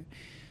 480. Okay.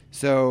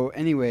 So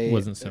anyway, It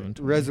wasn't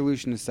 720.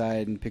 resolution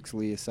aside and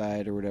pixely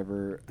aside or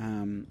whatever.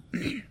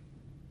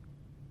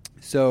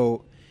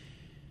 So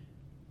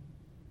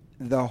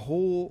the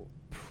whole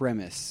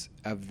premise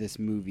of this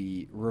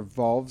movie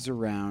revolves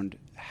around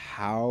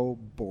how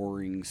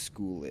boring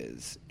school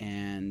is,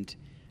 and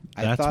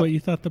That's what you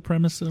thought the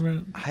premise of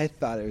it? I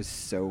thought it was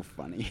so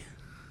funny.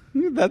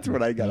 That's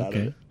what I got out of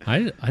it.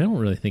 I don't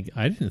really think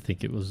I didn't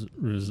think it was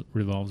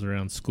revolves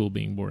around school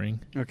being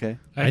boring. Okay,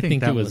 I think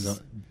that it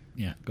was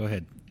yeah. Go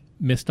ahead.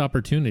 missed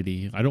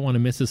opportunity. I don't want to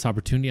miss this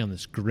opportunity on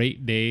this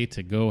great day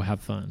to go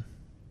have fun.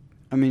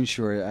 I mean,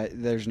 sure,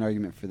 there's an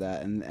argument for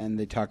that, and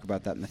they talk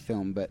about that in the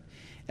film. But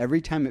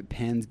every time it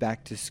pans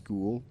back to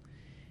school,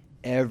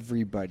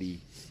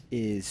 everybody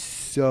is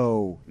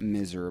so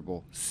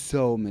miserable,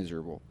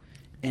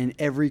 in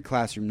every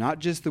classroom. Not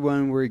just the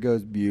one where he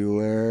goes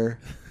Bueller.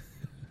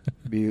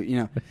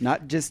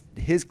 Not just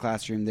his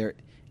classroom. There,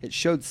 it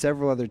showed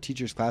several other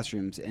teachers'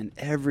 classrooms, and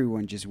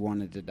everyone just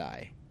wanted to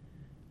die.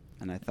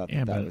 And I thought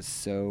that was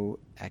so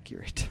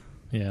accurate.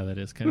 Yeah, that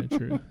is kind of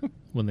true.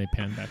 When they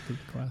pan back to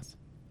the class.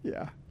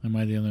 Yeah. Am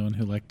I the only one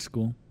who liked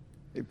school?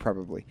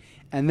 Probably.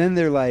 And then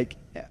they're like,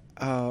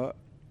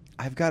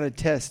 I've got a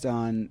test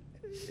on,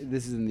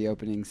 this is in the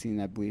opening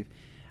scene, I believe.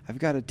 I've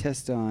got a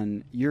test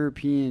on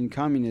European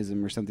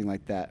communism or something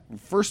like that.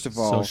 First of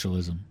all...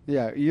 Socialism.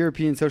 Yeah,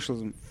 European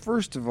socialism.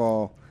 First of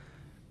all,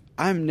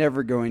 I'm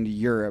never going to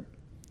Europe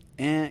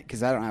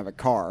because I don't have a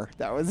car.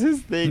 That was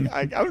his thing.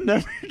 I'm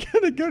never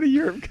going to go to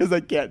Europe because I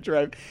can't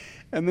drive.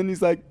 And then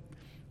he's like,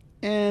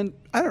 and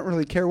I don't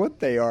really care what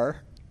they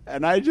are.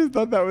 And I just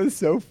thought that was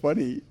so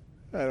funny.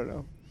 I don't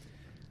know.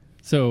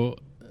 So,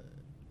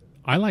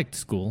 I liked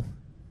school,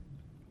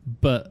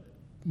 but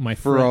my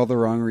For friend, all the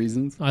wrong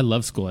reasons. I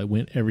love school. I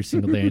went every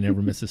single day. I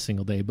never missed a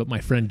single day. But my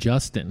friend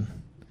Justin,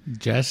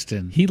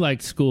 he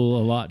liked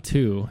school a lot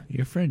too.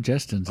 Your friend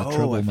Justin's a I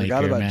troublemaker,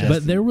 forgot about man. Justin.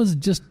 But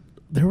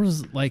there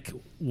was like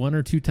one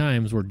or two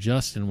times where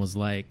Justin was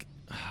like,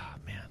 "Oh,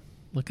 man,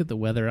 look at the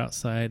weather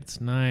outside.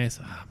 It's nice.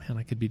 Oh, man,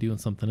 I could be doing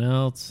something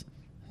else."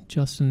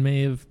 Justin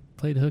may have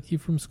played hooky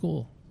from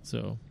school.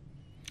 So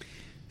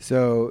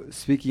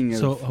speaking of...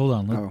 So, hold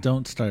on.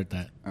 Don't start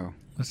that. Oh.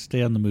 Let's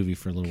stay on the movie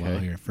for a little while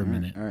here, for a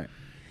minute. All right.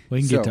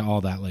 We can get to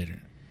all that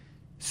later.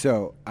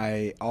 So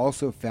I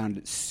also found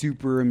it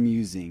super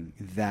amusing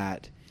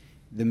that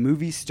the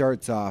movie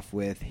starts off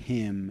with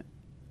him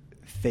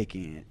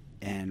faking it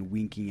and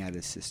winking at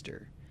his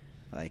sister.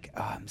 Like,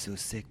 oh, I'm so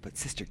sick, but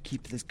sister,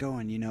 keep this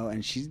going,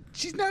 And she's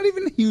not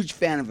even a huge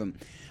fan of him.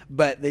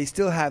 But they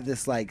still have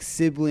this, like,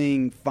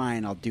 sibling,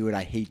 fine, I'll do it,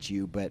 I hate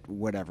you, but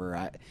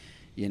whatever.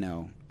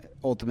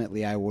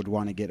 Ultimately, I would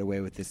want to get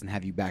away with this and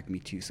have you back me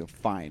too. So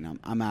fine,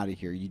 I'm out of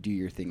here. You do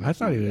your thing. I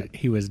thought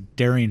he was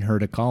daring her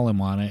to call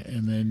him on it,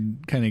 and then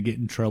kind of get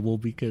in trouble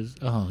because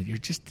you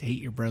just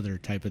hate your brother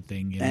type of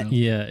thing.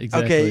 Yeah,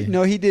 exactly. Okay,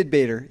 no, he did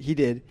bait her. He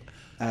did.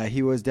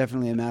 He was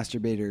definitely a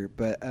masturbator,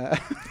 but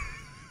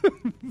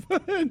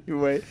but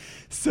anyway,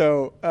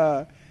 so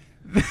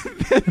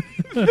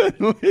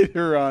then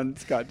later on,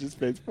 Scott just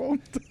face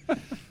palmed.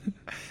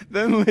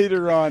 Then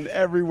later on,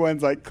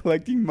 everyone's like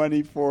collecting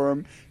money for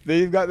him.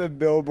 They've got the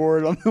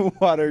billboard on the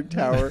water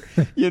tower.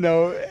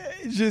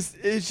 It's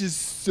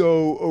just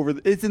so over.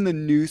 It's in the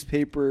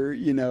newspaper.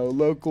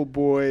 Local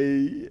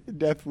boy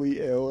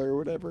deathly ill or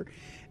whatever,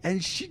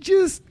 and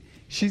she's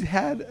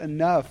had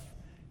enough.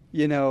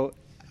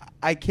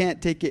 I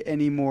can't take it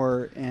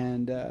anymore.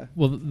 And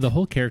well, the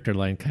whole character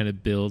line kind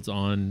of builds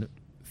on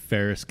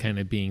Ferris kind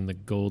of being the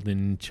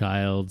golden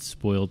child,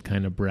 spoiled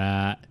kind of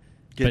brat.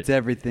 Gets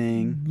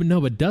everything.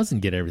 But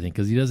doesn't get everything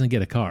because he doesn't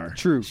get a car.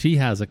 True. She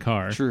has a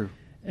car. True.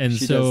 And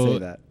she so, does say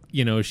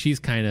that. She's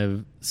kind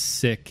of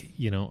sick,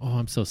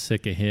 I'm so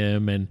sick of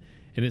him. And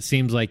it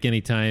seems like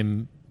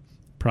anytime,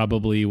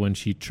 probably when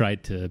she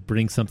tried to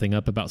bring something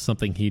up about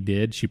something he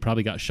did, she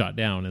probably got shot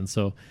down. And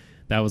so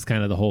that was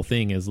kind of the whole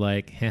thing is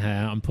like,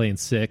 I'm playing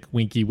sick,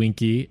 winky,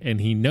 winky.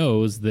 And he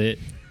knows that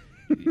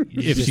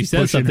if she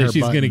says something,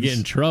 she's going to get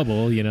in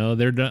trouble.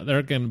 They're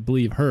going to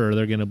believe her.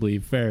 They're going to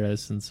believe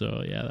Ferris. And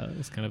so, yeah, that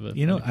was kind of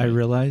a... I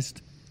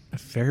realized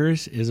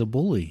Ferris is a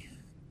bully.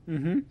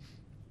 Mm-hmm.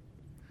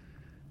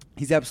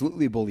 He's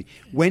absolutely a bully.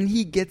 When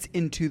he gets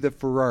into the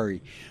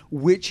Ferrari,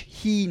 which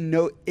he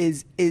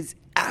is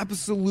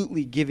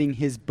absolutely giving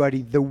his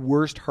buddy the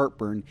worst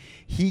heartburn,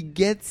 he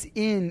gets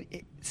in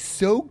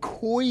so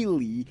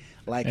coyly,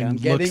 like, And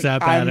I'm looks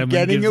up at him and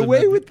getting gives him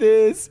away with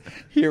this.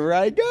 Here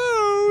I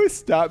go.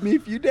 Stop me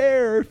if you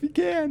dare, if you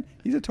can.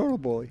 He's a total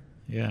bully.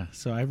 Yeah,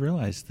 so I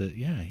realized that,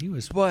 he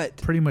was But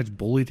pretty much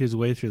bullied his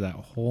way through that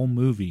whole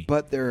movie.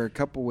 But there are a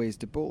couple ways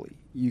to bully.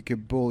 You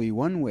could bully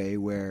one way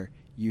where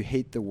you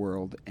hate the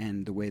world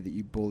and the way that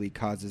you bully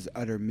causes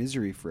utter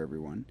misery for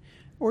everyone.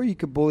 Or you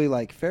could bully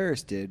like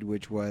Ferris did,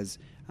 which was,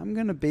 I'm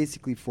going to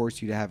basically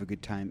force you to have a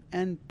good time.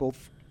 And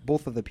both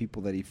of the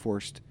people that he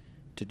forced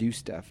to do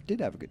stuff did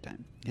have a good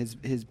time.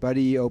 His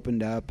buddy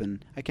opened up,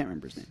 and I can't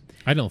remember his name.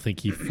 I don't think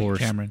he forced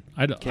Cameron.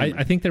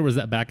 I think there was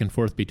that back and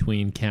forth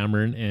between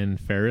Cameron and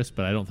Ferris,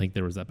 but I don't think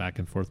there was that back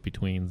and forth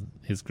between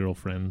his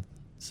girlfriend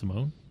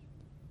Sloane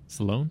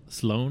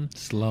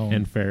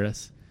and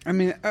Ferris. I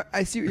mean,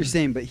 I see what you're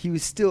saying, but he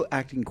was still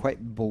acting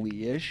quite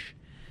bullyish.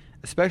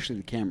 especially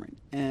to Cameron.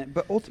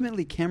 But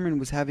ultimately, Cameron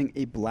was having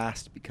a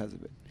blast because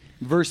of it.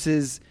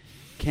 Versus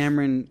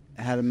Cameron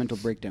had a mental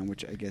breakdown,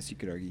 which I guess you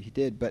could argue he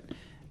did. But,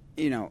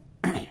 you know,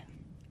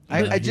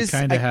 I just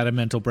kind of had a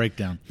mental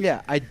breakdown.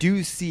 Yeah, I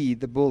do see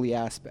the bully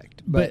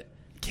aspect. But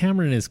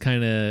Cameron is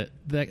kind of,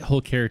 that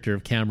whole character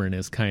of Cameron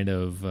is kind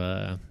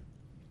of,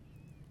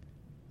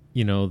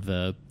 you know,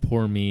 the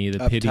poor me,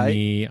 the pity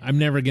me. I'm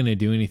never going to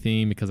do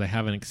anything because I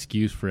have an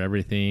excuse for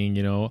everything,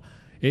 you know.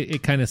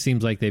 It kind of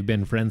seems like they've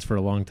been friends for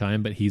a long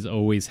time, but he's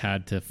always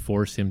had to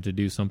force him to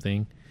do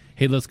something.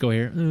 Hey, let's go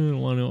here.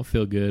 Well, I don't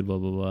feel good, blah,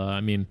 blah, blah.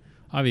 I mean,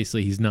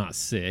 obviously he's not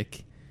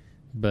sick,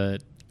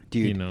 but,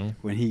 dude, you know.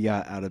 When he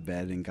got out of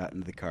bed and got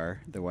into the car,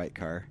 the white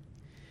car,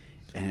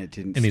 and it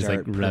didn't and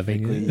start he's like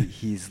perfectly, revving it.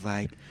 He's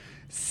like,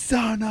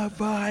 son of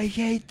a, I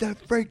hate the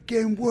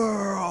freaking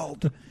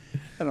world.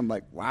 And I'm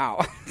like,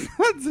 wow,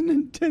 that's an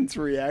intense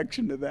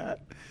reaction to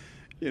that.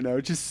 You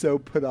know, just so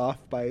put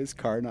off by his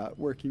car not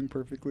working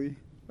perfectly.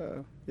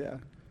 Yeah.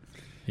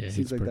 Yeah, Seems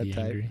he's like pretty that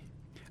type. angry.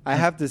 I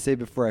have to say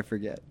before I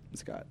forget,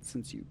 Scott,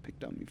 since you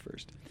picked on me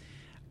first,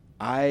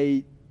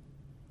 I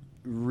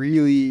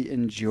really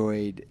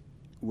enjoyed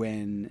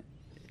when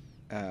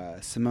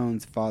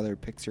Simone's father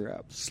picks her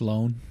up.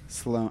 Sloan.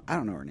 I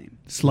don't know her name.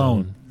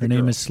 Sloan. Her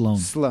name is Sloan.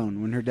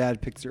 Sloan, when her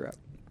dad picks her up.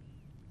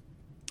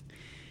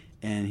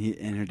 And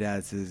her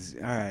dad says,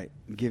 all right,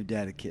 give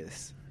dad a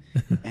kiss.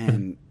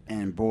 and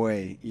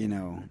boy, you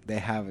know, they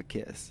have a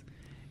kiss.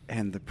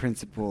 And the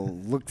principal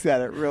looks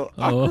at it real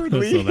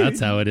awkwardly. So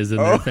that's how it is in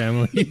their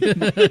family.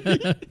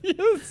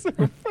 It's so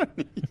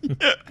funny.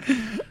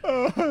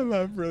 I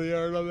laughed really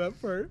hard on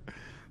that part.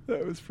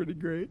 That was pretty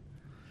great.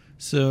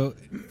 So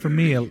for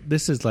me,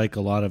 this is like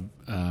a lot of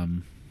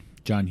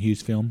John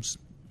Hughes films.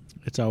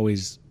 It's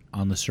always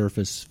on the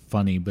surface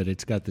funny, but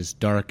it's got this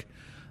dark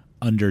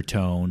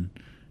undertone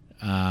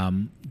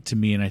to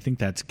me, and I think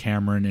that's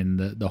Cameron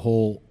and the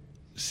whole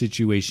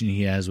situation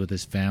he has with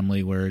his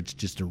family, where it's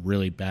just a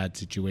really bad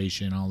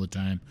situation all the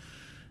time,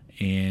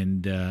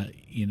 and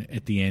you know,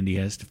 at the end he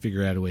has to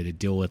figure out a way to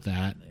deal with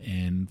that,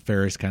 and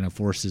Ferris kind of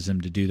forces him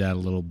to do that a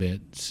little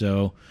bit.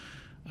 So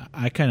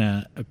I kind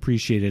of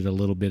appreciated a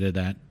little bit of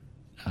that,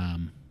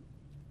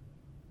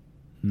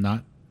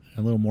 not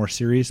a little more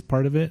serious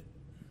part of it.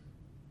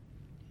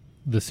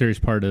 The serious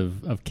part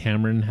of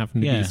Cameron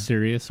having to be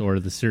serious, or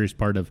the serious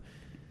part of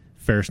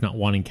Ferris not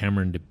wanting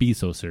Cameron to be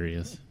so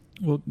serious?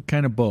 Well,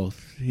 kind of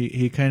both.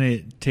 He kind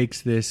of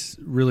takes this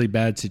really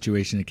bad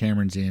situation that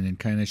Cameron's in and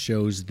kind of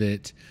shows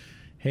that,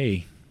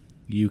 hey,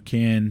 you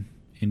can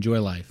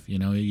enjoy life. You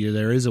know,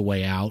 there is a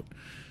way out.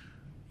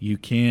 You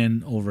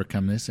can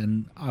overcome this.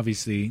 And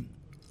obviously,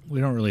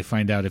 we don't really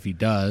find out if he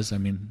does. I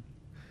mean,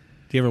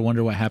 do you ever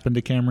wonder what happened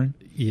to Cameron?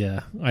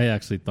 Yeah, I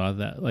actually thought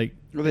that. Like,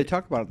 well, they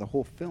talk about it the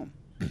whole film.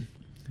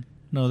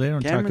 No, they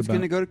don't Cameron's talk about...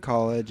 going to go to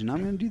college, and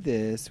I'm going to do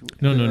this.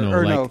 No.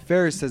 Or like, no,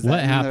 Ferris says what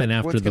that. happened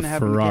after the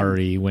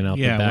Ferrari went out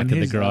the back of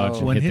the garage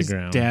and when hit his the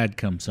ground? dad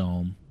comes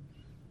home,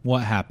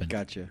 what happened?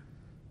 Gotcha.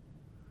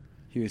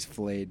 He was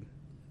flayed.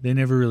 They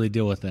never really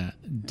deal with that.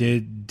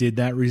 Did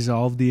that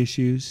resolve the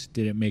issues?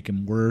 Did it make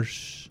him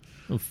worse?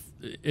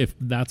 If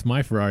that's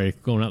my Ferrari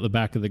going out the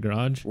back of the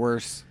garage.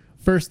 Worse.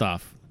 First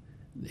off,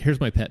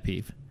 here's my pet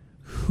peeve.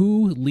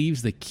 Who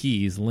leaves the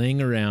keys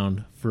laying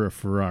around for a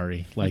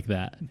Ferrari like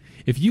that?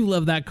 If you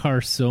love that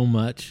car so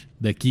much,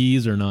 the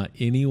keys are not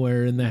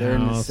anywhere in the house. They're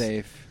in the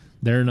safe.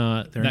 They're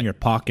not. They're in your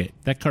pocket.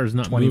 That car's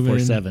not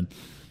 24/7.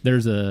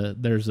 There's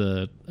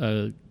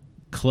a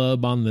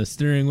club on the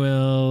steering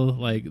wheel.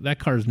 Like, that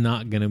car's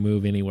not going to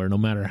move anywhere, no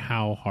matter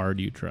how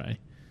hard you try.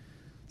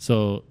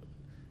 So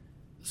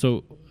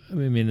I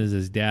mean, is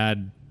his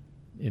dad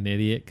an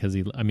idiot? Because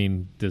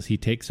does he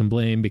take some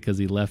blame because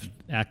he left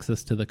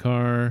access to the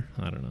car?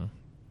 I don't know.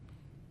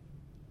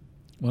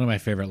 One of my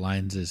favorite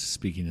lines is,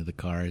 speaking of the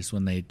car, is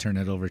when they turn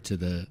it over to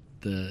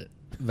the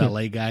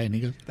valet guy, and he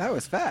goes, That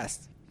was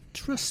fast.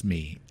 "Trust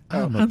me,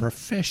 I'm a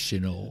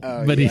professional."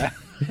 But he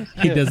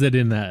does it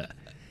in that.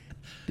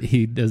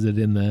 He does it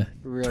in the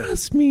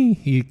trust me.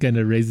 He kind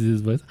of raises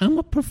his voice. I'm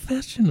a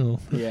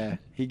professional. Yeah,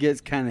 he gets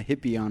kind of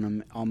hippie on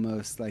him,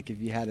 almost like if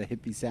you had a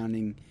hippie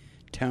sounding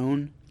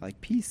tone, like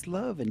peace,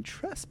 love, and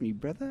trust me,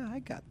 brother. I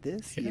got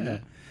this. Yeah. You know?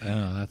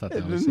 Oh, I thought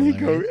that And was then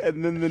hilarious.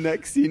 and then the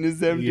next scene is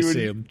them You see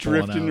doing 'em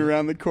pulling drifting out.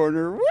 around the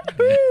corner,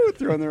 woohoo,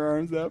 throwing their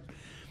arms up.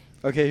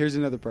 Okay, here's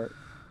another part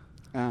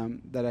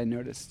that I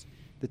noticed.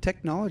 The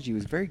technology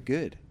was very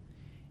good,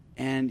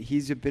 and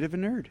he's a bit of a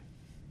nerd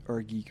or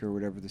a geek or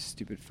whatever the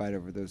stupid fight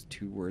over those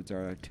two words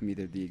are. To me,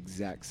 they're the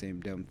exact same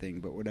dumb thing,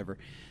 but whatever.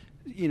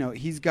 You know,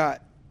 he's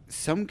got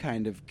some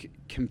kind of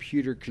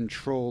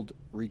computer-controlled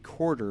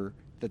recorder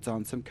that's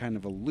on some kind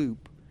of a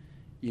loop,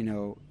 you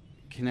know,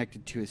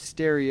 connected to a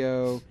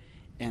stereo,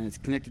 and it's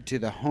connected to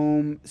the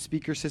home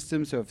speaker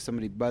system. So if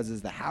somebody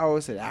buzzes the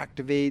house, it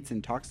activates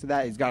and talks to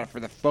that. He's got it for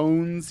the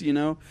phones, you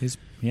know.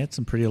 He had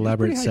some pretty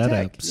elaborate pretty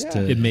high-tech, setups.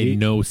 yeah. It made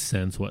no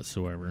sense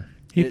whatsoever.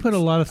 He put a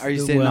lot of... Are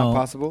you saying not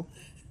possible?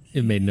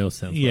 It made no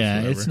sense. Yeah,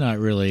 whatsoever. it's not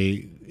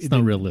really... It's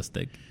not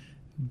realistic.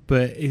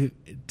 But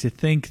to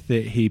think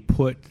that he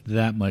put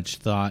that much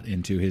thought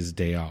into his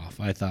day off,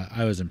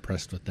 I was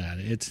impressed with that.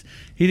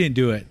 He didn't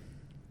do it,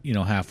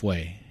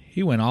 halfway.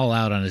 He went all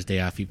out on his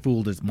day off. He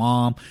fooled his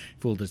mom,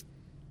 fooled his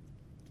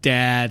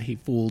dad, he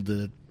fooled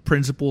the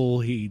principal,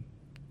 he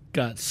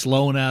got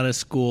Sloan out of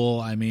school.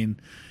 I mean,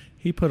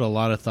 he put a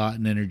lot of thought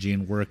and energy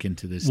and work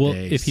into this day. Well,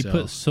 if he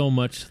put so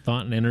much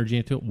thought and energy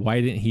into it,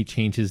 why didn't he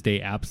change his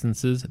day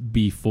absences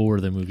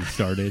before the movie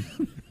started?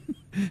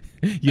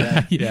 You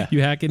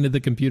hack into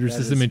the computer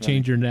system and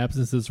change your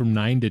absences from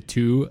 9 to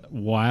 2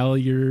 while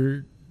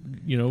you're,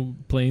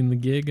 playing the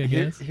gig, I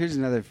guess. Here's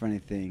another funny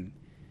thing.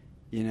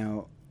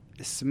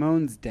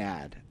 Simone's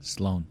dad.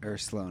 Sloan.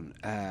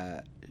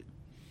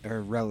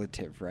 Her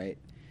relative, right?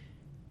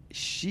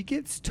 She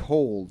gets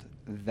told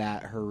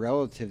that her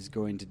relative's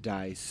going to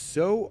die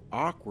so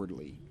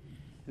awkwardly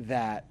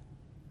that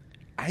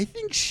I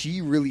think she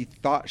really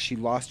thought she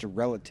lost a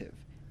relative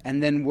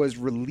and then was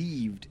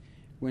relieved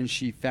when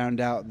she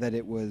found out that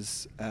it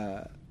was...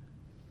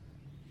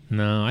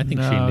 No, I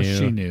think she knew.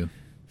 She knew.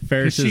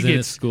 Ferris is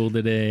in school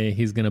today.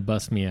 He's going to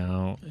bust me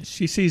out.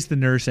 She sees the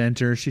nurse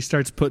enter. She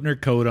starts putting her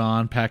coat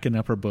on, packing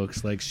up her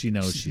books like she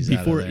knows she's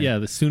out of there. Yeah,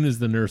 as soon as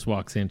the nurse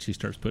walks in, she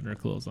starts putting her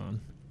clothes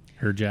on,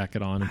 her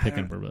jacket on, and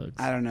picking up her books.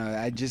 I don't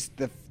know.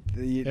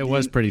 It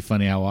was pretty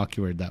funny how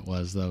awkward that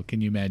was, though.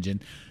 Can you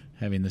imagine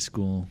having the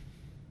school...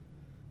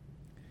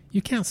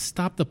 You can't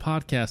stop the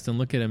podcast and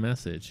look at a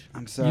message.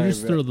 I'm sorry. You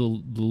just throw the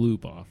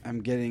loop off.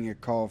 I'm getting a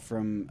call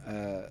from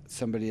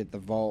somebody at the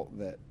vault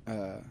that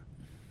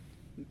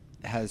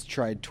has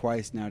tried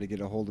twice now to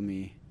get a hold of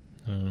me.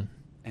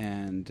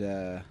 And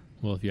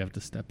well, if you have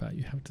to step out,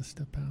 you have to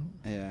step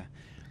out. Yeah.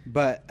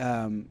 But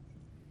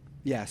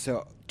yeah,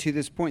 so to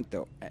this point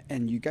though,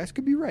 and you guys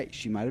could be right,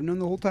 she might have known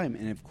the whole time,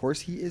 and of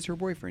course he is her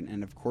boyfriend,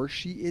 and of course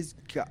she's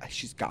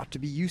got to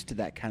be used to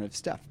that kind of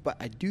stuff. But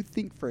I do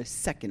think for a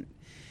second,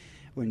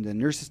 when the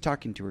nurse is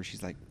talking to her,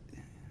 she's like,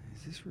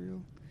 is this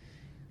real?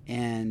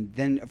 And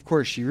then, of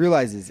course, she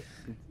realizes,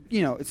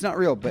 it's not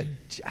real, but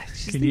I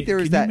just think there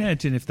was that. Can you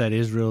imagine if that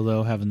is real,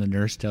 though, having the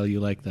nurse tell you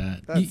like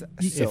that?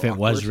 If it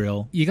was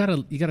real. You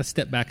gotta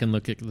step back and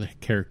look at the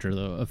character,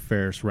 though, of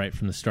Ferris right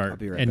from the start. I'll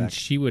be right and back.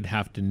 She would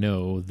have to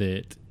know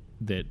that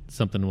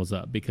something was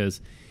up, because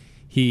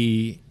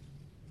he's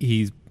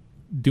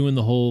doing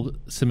the whole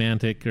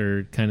semantic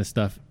or kind of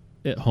stuff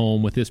at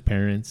home with his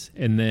parents,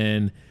 and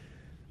then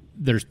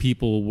there's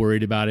people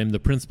worried about him. The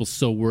principal's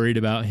so worried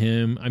about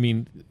him. I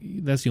mean,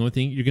 that's the only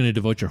thing. You're going to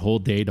devote your whole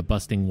day to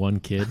busting one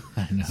kid.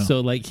 I know.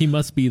 So, he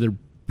must be either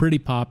pretty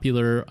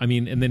popular. I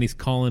mean, and then he's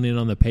calling in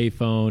on the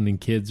payphone, and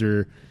kids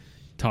are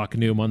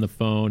talking to him on the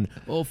phone.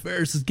 Oh,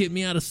 Ferris is getting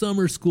me out of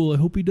summer school. I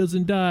hope he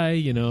doesn't die,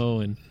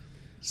 And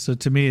so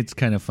to me, it's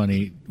kind of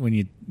funny when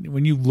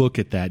you look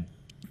at that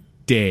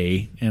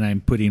day, and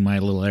I'm putting my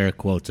little air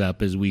quotes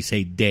up as we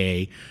say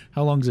day.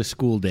 How long's a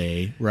school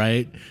day,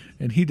 right?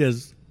 And he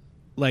does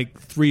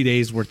 3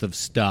 days worth of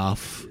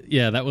stuff.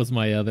 Yeah, that was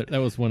one of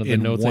the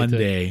notes one I took.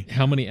 day.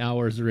 How many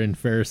hours are in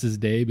Ferris's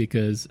day?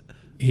 Because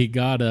he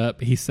got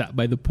up, he sat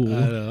by the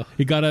pool.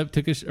 He got up,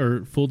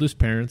 fooled his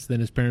parents.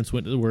 Then his parents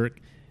went to work.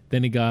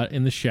 Then he got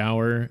in the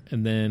shower,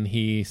 and then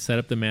he set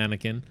up the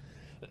mannequin.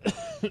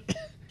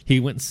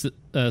 He went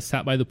and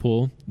sat by the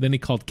pool. Then he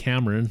called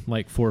Cameron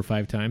 4 or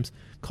 5 times.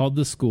 Called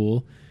the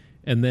school,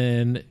 and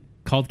then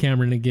called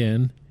Cameron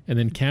again. And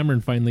then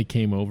Cameron finally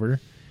came over.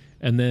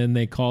 And then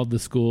they called the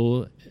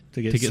school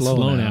to get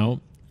Sloan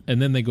out.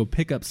 And then they go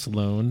pick up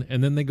Sloan.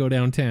 And then they go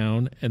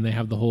downtown, and they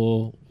have the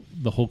whole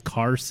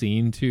car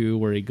scene too,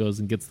 where he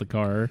goes and gets the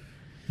car.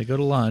 They go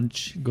to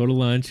lunch.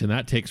 And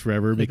that takes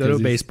forever. They go to a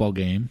baseball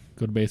game.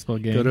 Go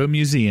to a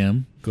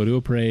museum. Go to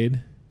a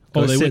parade.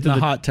 They went to the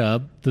hot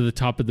tub. To the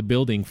top of the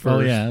building first. Oh,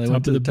 yeah. They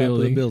went to the top of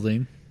the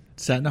building.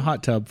 Sat in a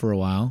hot tub for a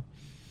while.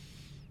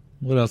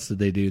 What else did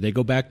they do? They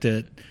go back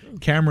to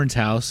Cameron's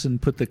house and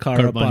put the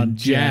car up on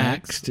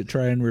jacks to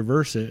try and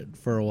reverse it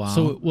for a while.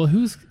 So,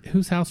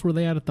 whose house were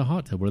they at the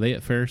hot tub? Were they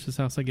at Ferris's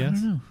house, I guess?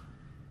 I don't know.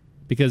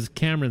 Because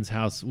Cameron's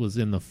house was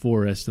in the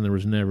forest and there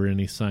was never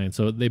any sign.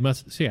 So they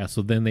must,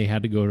 so then they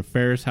had to go to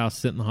Ferris' house,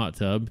 sit in the hot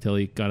tub till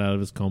he got out of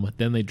his coma.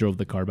 Then they drove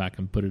the car back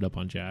and put it up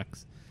on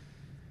jacks.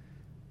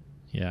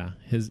 Yeah,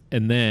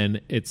 and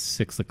then it's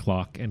 6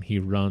 o'clock, and he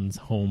runs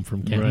home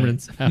from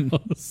Cameron's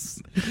house.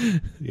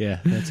 Yeah,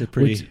 that's a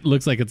pretty. Which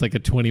looks like it's a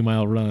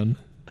 20-mile run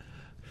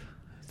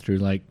through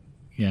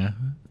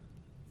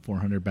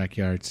 400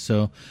 backyards.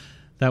 So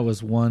that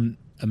was one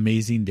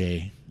amazing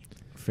day,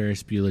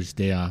 Ferris Bueller's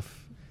Day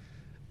Off.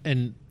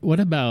 And what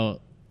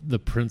about the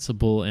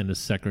principal and his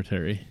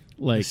secretary?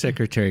 The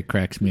secretary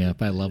cracks me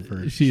up. I love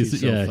her. She's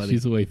so funny.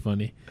 She's way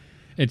funny.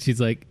 And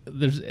she's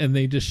and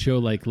they just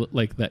show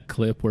that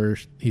clip where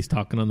he's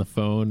talking on the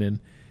phone and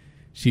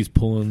she's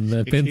pulling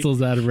the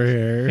pencils out of her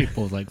hair. He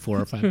pulls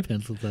 4 or 5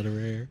 pencils out of her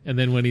hair. And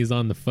then when he's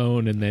on the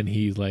phone, and then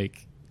he's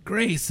like,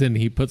 Grace, and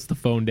he puts the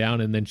phone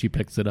down, and then she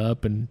picks it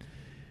up, and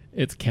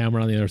it's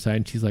Cameron on the other side,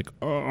 and she's like,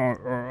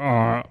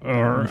 yeah,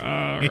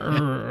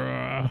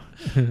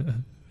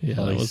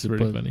 that was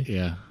pretty funny.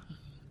 Yeah.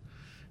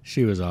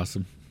 She was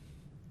awesome.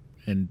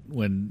 And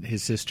when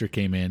his sister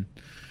came in,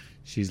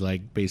 she's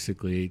like,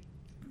 basically,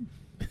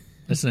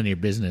 that's none of your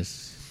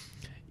business.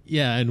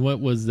 Yeah, and what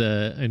was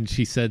and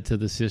she said to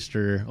the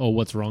sister, "Oh,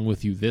 what's wrong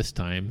with you this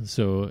time?"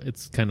 So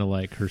it's kind of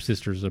like her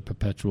sister's a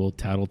perpetual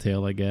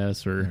tattletale, I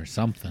guess, or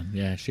something.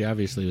 Yeah, she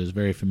obviously was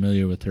very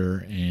familiar with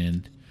her,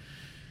 and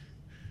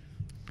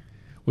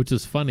which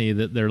is funny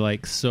that they're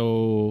like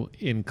so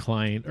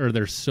inclined, or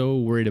they're so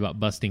worried about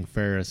busting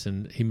Ferris,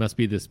 and he must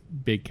be this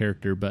big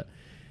character, but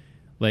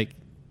like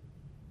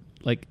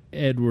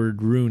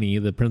Edward Rooney,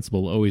 the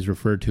principal, always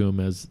referred to him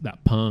as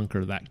that punk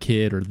or that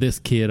kid or this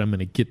kid. I'm going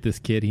to get this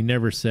kid. He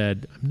never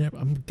said,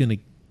 I'm going to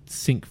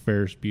sink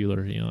Ferris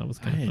Bueller. You know, that was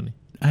kind of funny.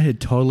 I had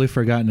totally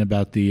forgotten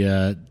about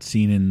the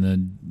scene in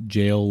the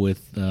jail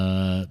with,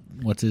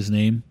 what's his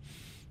name?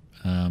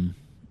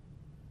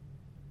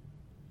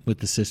 With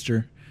the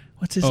sister.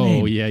 What's his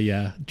name? Oh,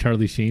 yeah.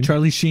 Charlie Sheen.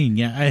 Charlie Sheen.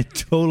 Yeah, I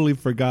totally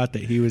forgot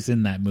that he was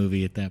in that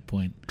movie at that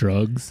point.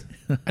 Drugs.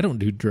 I don't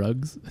do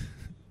drugs.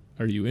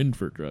 Are you in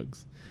for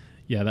drugs?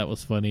 Yeah, that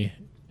was funny.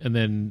 And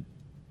then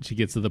she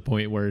gets to the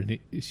point where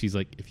she's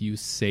like, if you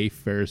say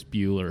Ferris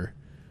Bueller,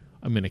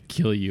 I'm going to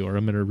kill you, or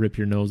I'm going to rip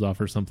your nose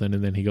off or something.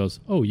 And then he goes,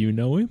 oh, you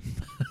know him?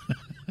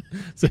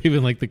 So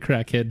even like the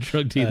crackhead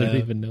drug dealer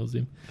even knows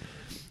him.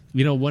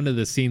 You know, one of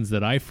the scenes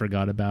that I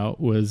forgot about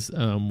was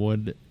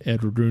when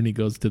Edward Rooney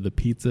goes to the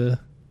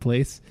pizza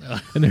place.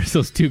 And there's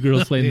those two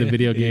girls playing the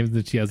video games,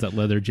 and she has that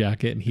leather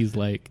jacket, and he's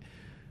like,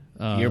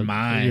 you're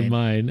mine. You're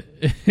mine.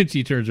 And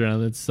she turns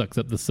around and sucks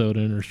up the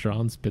soda in her straw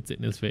and spits it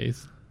in his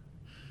face.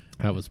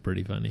 That was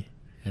pretty funny.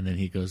 And then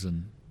he goes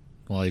and,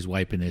 while he's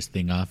wiping his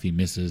thing off, he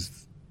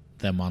misses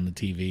them on the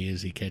TV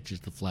as he catches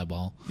the fly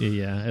ball.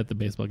 Yeah, at the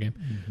baseball game.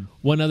 Mm-hmm.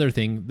 One other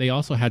thing, they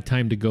also had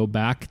time to go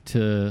back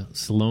to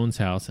Salone's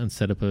house and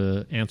set up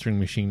a answering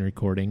machine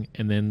recording,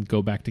 and then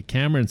go back to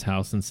Cameron's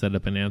house and set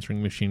up an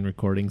answering machine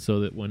recording, so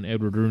that when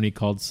Edward Rooney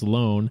called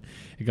Salone,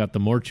 it got the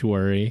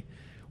mortuary.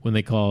 When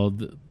they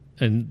called...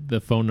 and the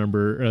phone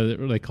number,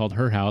 they called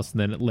her house, and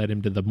then it led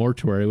him to the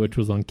mortuary, which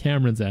was on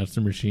Cameron's answer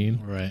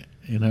machine. Right.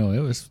 You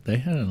know, they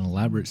had an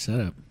elaborate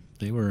setup.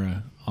 They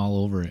were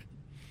all over it.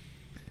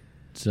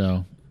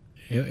 So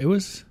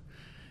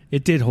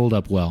it did hold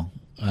up well.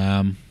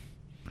 The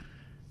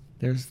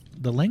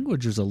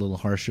language was a little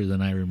harsher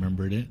than I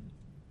remembered it.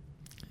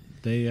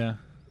 Yeah,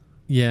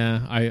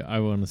 I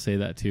want to say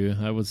that too.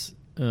 I was,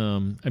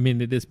 I mean,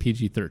 it is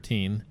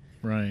PG-13.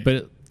 Right.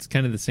 But it's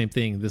kind of the same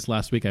thing. This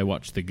last week I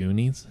watched The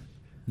Goonies.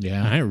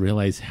 Yeah. I didn't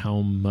realize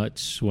how much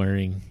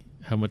swearing,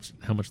 how much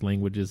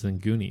language is in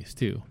Goonies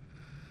too.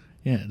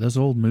 Yeah, those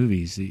old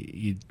movies,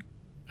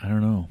 I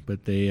don't know, but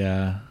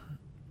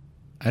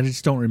I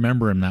just don't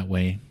remember them that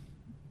way.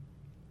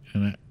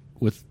 And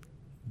with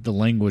the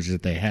language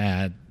that they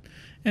had,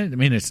 and I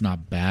mean, it's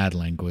not bad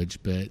language,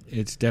 but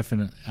it's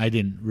definitely, I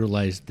didn't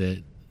realize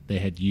that they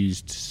had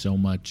used so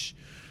much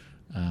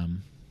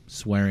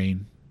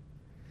swearing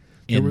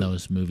in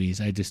those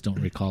movies. I just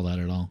don't recall that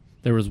at all.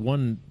 There was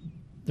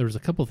a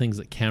couple things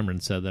that Cameron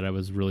said that I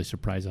was really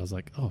surprised. I was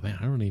like, oh man,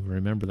 I don't even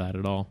remember that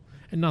at all.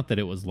 And not that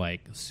it was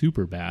like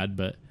super bad,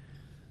 but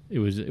it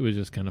was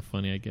just kind of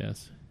funny, I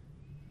guess.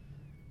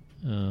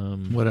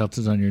 What else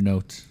is on your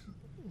notes?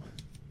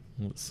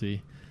 Let's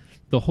see.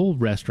 The whole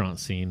restaurant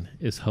scene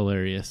is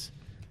hilarious.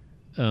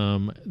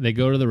 They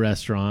go to the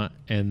restaurant,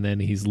 and then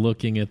he's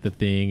looking at the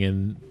thing,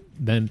 and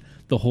then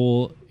the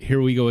whole, here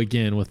we go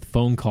again with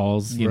phone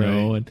calls, you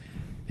know, and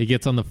he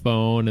gets on the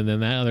phone, and then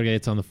that other guy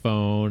gets on the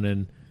phone,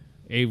 and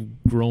Abe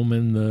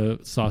Groman, the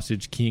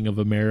sausage king of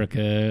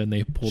America, and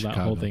they pull that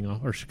whole thing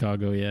off. Or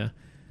Chicago, yeah.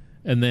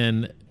 And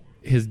then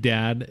his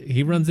dad,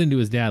 he runs into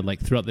his dad like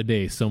throughout the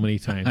day so many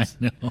times.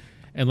 I know.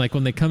 And like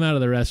when they come out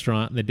of the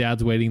restaurant, the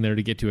dad's waiting there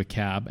to get to a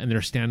cab, and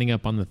they're standing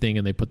up on the thing,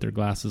 and they put their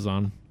glasses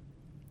on.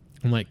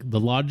 I'm like, the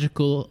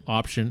logical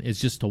option is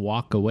just to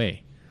walk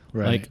away.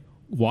 Right. Like,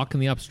 walk in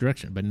the opposite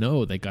direction. But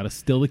no, they got to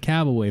steal the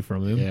cab away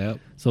from him. Yep.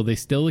 So they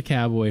steal the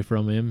cab away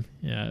from him.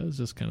 Yeah, it was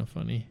just kind of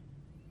funny.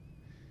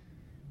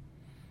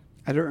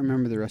 I don't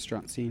remember the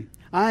restaurant scene.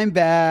 I'm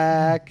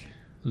back.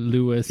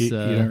 Lewis. You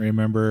don't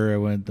remember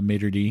when the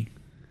maitre d'?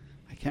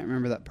 I can't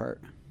remember that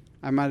part.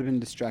 I might have been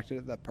distracted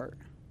at that part.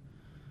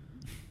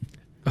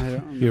 I don't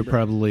remember. You're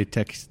probably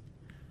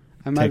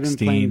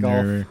texting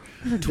golf. or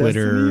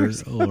Twitter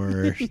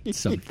or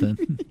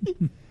something.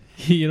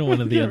 You know,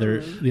 one of the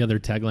other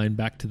tagline,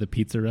 back to the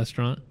pizza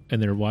restaurant,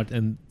 and they're watching.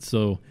 And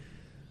so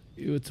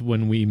it's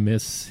when we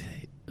miss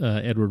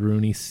Edward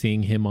Rooney,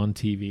 seeing him on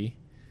TV,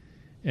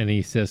 and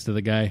he says to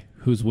the guy,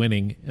 "Who's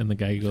winning?" And the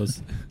guy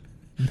goes,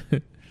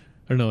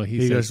 or no,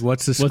 he says,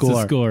 "What's the score?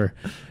 What's the score?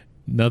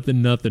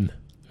 Nothing.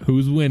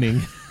 Who's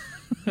winning?"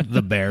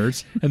 The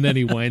Bears. And then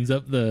he winds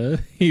up the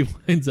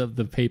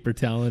paper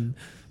towel and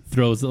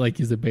throws it like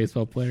he's a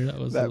baseball player. That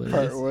hilarious.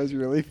 Part was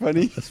really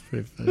funny. That's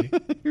pretty funny.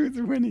 Who's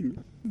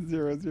winning?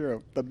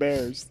 0-0. The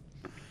Bears.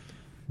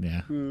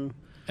 Yeah. And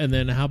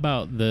then how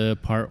about the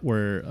part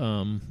where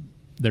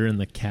they're in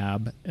the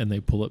cab and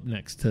they pull up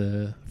next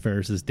to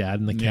Ferris's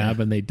dad in the cab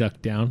and they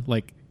duck down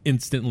like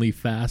instantly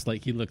fast,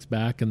 like he looks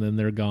back and then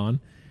they're gone.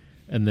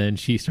 And then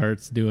she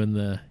starts doing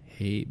the,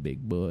 hey,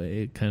 big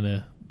boy, kind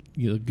of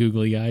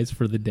googly eyes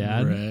for the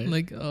dad. Right.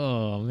 Like,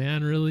 oh,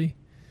 man, really?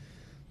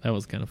 That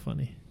was kind of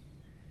funny.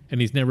 And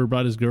he's never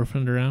brought his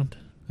girlfriend around?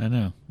 I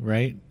know,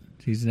 right?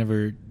 She's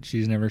never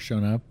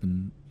shown up.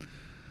 And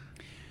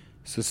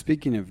So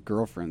speaking of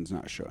girlfriends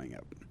not showing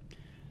up,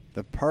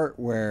 the part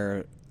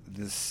where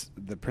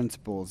the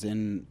principal's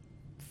in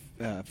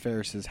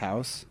Ferris's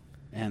house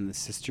and the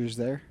sister's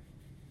there,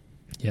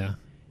 Yeah.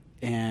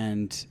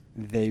 and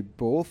they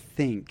both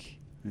think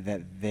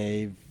that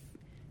they've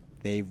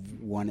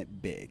won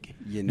it big.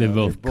 You know, They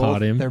both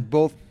caught him. They're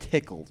both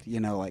tickled. You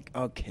know, like,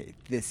 okay,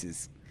 this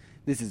is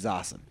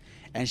awesome.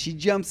 And she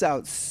jumps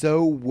out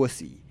so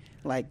wussy,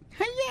 like,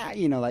 hey, yeah,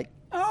 you know, like,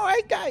 oh,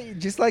 I got you,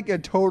 just like a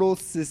total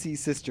sissy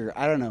sister.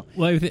 I don't know.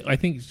 Well, I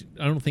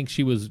don't think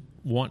she was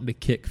wanting to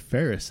kick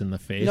Ferris in the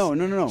face.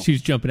 No. She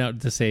was jumping out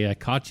to say, I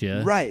caught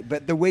you. Right,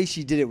 but the way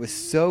she did it was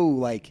so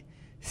like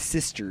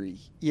sistery,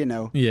 you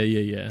know.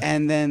 Yeah.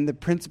 And then the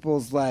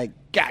principal's like,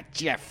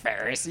 gotcha,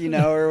 Ferris, you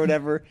know, or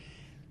whatever.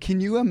 Can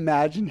you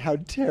imagine how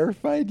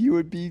terrified you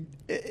would be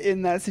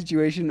in that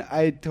situation?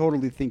 I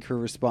totally think her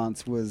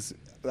response was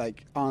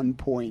like on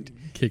point.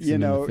 Kicks you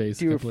him know, in the face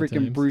do a couple of freaking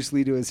times. Bruce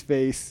Lee to his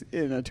face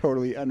in a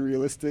totally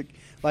unrealistic.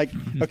 Like,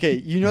 okay,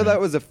 you know that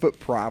was a foot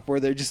prop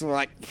where they're just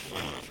like,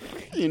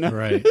 you know,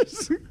 Right.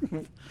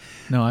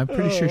 no, I'm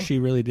pretty sure Oh. she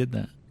really did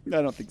that.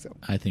 I don't think so.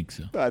 I think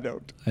so. I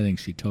don't. I think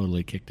she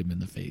totally kicked him in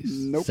the face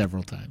Nope.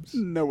 several times.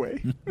 No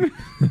way.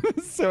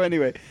 So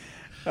anyway,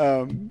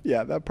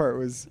 yeah, I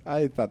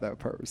thought that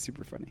part was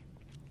super funny.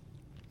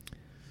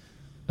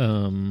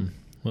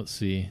 Let's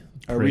see.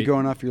 Are we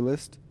going off your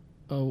list?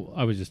 Oh,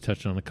 I was just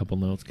touching on a couple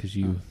notes because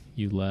you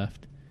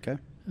left. Okay.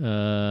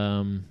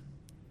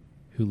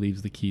 Who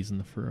leaves the keys in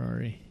the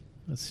Ferrari?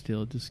 That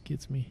still just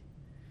gets me.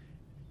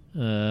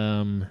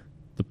 The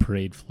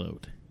parade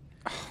float.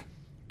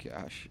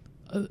 Gosh.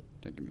 Uh,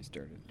 Don't get me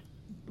started.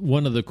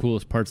 One of the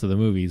coolest parts of the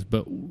movies,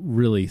 but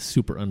really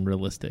super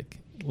unrealistic.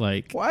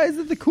 Like, Why is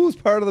it the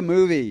coolest part of the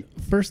movie?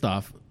 first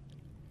off,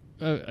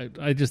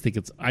 I just think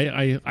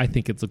I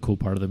think it's a cool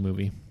part of the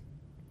movie.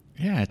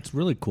 Yeah, it's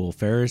really cool.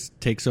 Ferris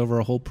takes over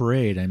a whole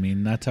parade. I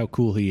mean, that's how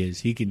cool he is.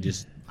 He can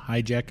just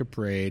hijack a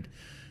parade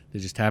that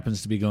just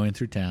happens to be going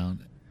through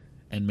town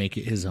and make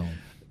it his own.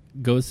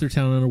 Goes through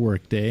town on a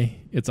work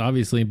day. It's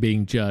obviously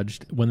being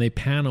judged. When they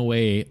pan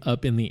away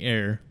up in the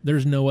air,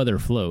 there's no other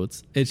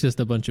floats. It's just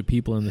a bunch of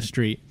people in the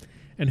street.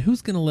 And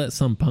who's going to let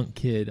some punk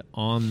kid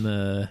on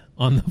the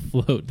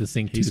float to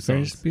sing two He's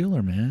Ferris songs?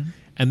 Bueller, man.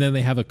 And then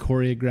they have a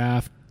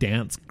choreographed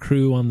dance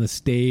crew on the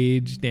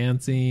stage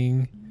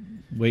dancing.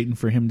 Waiting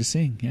for him to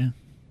sing, yeah.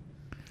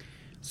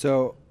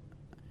 So,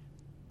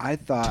 I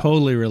thought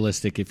Totally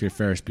realistic if you're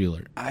Ferris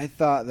Bueller. I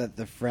thought that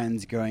the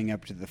friends going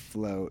up to the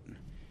float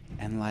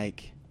and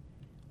like,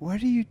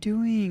 what are you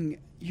doing?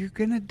 You're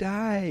gonna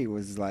die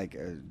was like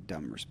a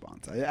dumb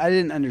response. I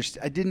didn't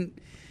understand. I didn't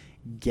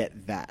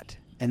get that.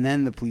 And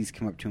then the police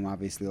come up to him,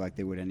 obviously, like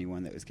they would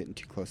anyone that was getting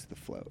too close to the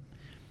float.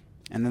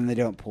 And then they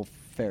don't pull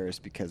Ferris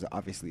because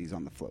obviously he's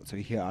on the float, so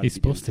he ought He's to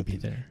be doing supposed to be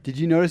something. there. Did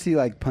you notice he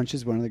like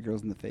punches one of the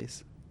girls in the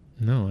face?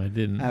 No, I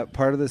didn't.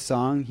 Part of the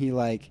song, he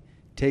like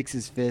takes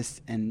his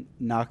fist and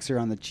knocks her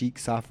on the cheek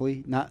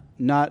softly,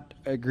 not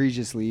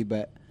egregiously,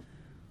 but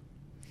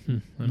I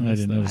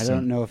didn't notice I that.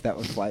 don't know if that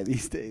would fly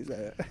these days.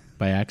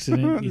 By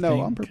accident, you No,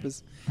 think? on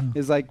purpose. Oh. It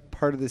was like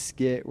part of the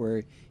skit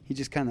where he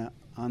just kind of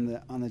on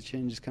the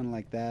chin, just kind of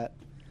like that.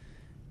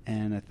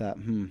 And I thought,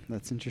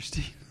 that's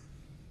interesting.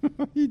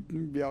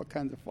 He'd be all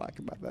kinds of flack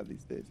about that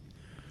these days.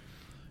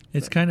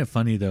 It's kind of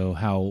funny though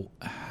how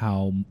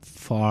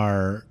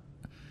far.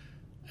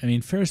 I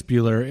mean, Ferris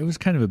Bueller. It was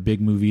kind of a big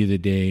movie of the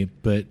day,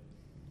 but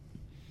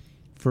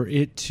for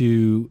it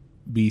to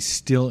be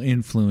still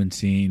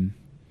influencing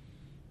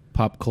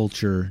pop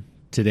culture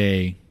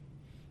today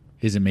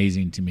is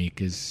amazing to me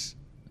because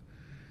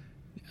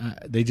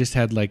they just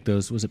had like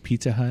those. Was it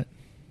Pizza Hut?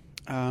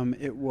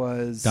 It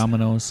was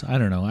Domino's. I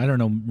don't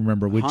know.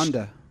 Remember which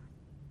Honda.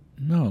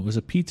 No, it was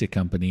a pizza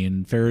company,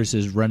 and Ferris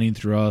is running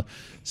through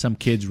some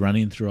kids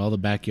running through all the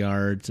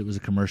backyards. It was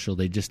a commercial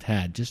they just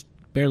had, just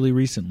barely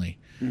recently.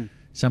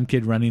 Some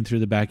kid running through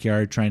the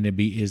backyard trying to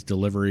beat his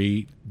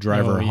delivery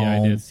driver home.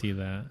 Yeah, I did see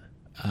that.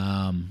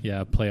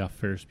 Yeah, playoff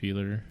Ferris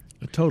Bueller.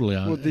 Totally.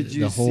 Well, did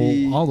you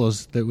see all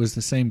those? That was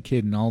the same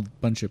kid in all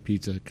bunch of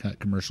pizza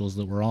commercials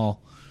that were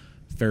all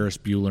Ferris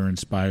Bueller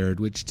inspired,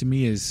 which to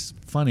me is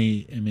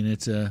funny. I mean,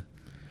 it's a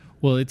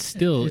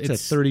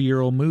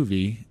 30-year-old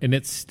movie, and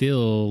it's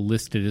still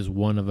listed as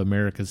one of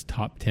America's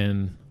top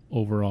 10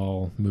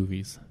 overall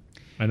movies.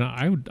 And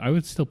I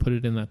would still put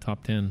it in that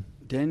top 10.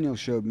 Daniel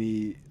showed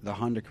me the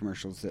Honda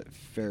commercials that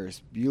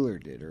Ferris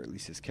Bueller did, or at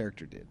least his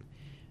character did.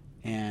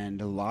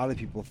 And a lot of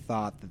people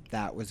thought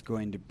that was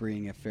going to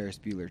bring a Ferris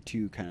Bueller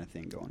 2 kind of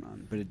thing going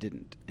on, but it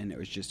didn't. And it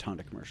was just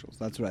Honda commercials.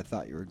 That's what I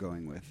thought you were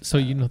going with. So,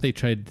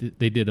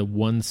 they did a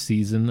one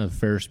season of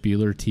Ferris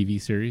Bueller TV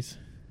series.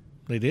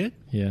 They did?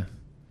 Yeah.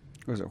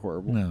 Was it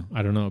horrible? No.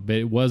 I don't know, but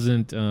it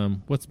wasn't,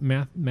 what's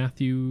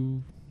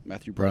Matthew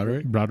Matthew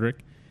Broderick? Broderick?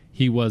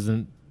 He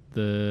wasn't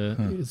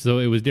So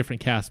it was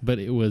different cast, but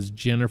it was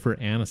Jennifer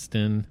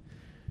Aniston,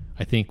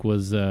 I think,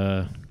 was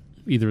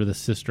either the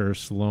sister or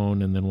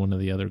Sloane, and then one of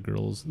the other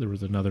girls. There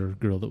was another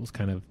girl that was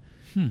kind of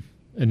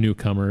a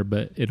newcomer,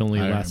 but it only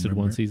lasted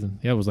one season.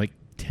 Yeah, it was like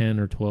 10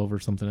 or 12 or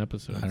something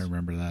episodes. I don't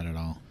remember that at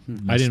all.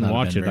 I didn't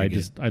watch it.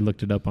 I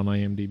looked it up on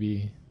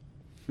IMDb.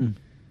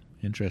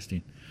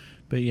 Interesting.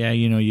 But yeah,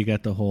 you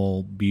got the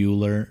whole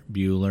Bueller.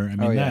 I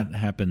mean, that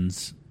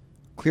happens.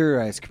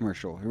 Clear Eyes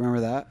commercial. Remember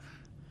that?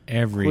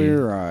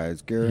 Clear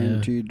Eyes,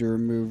 guaranteed to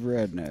remove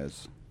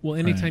redness. Well,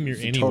 anytime you're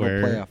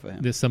anywhere,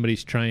 that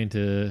somebody's trying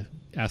to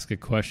ask a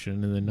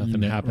question and then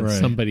nothing happens,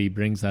 somebody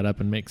brings that up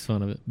and makes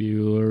fun of it.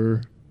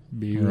 Bueller.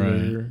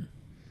 Right.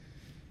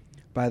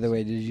 By the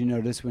way, did you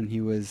notice when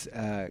he was,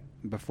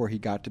 before he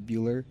got to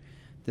Bueller,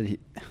 that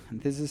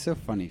this is so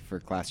funny for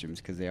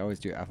classrooms because they always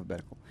do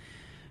alphabetical.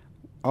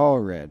 All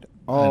red,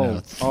 all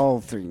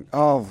three,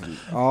 all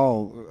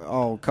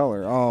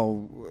color,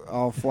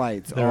 all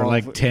flights. There are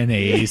like 10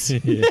 A's.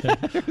 And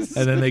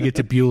then they get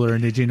to Bueller,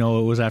 and did you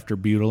know it was after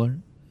Bueller?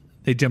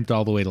 They jumped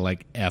all the way to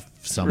like F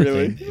something.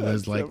 Really? It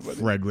was like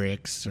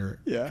Fredericks, or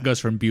it goes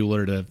from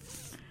Bueller to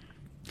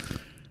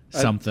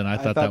something. I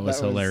thought that was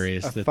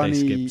hilarious that they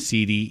skipped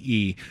C, D,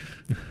 E.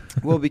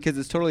 Well, because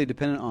it's totally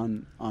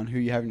dependent on who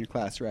you have in your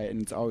class, right?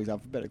 And it's always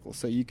alphabetical.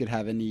 So you could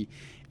have any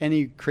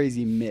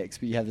crazy mix,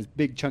 but you have this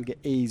big chunk of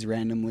A's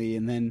randomly,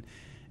 and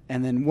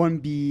then one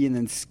B, and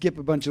then skip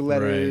a bunch of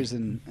letters.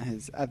 Right.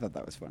 And I thought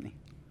that was funny.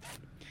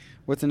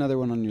 What's another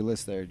one on your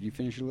list there? Did you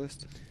finish your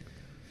list?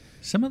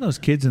 Some of those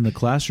kids in the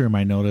classroom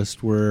I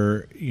noticed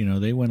were,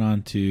 they went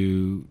on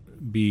to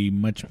be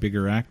much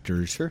bigger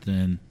actors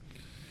than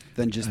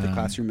just the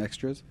classroom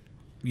extras.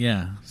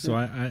 Yeah. So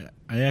I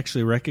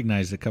actually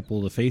recognized a couple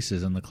of the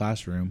faces in the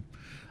classroom.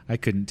 I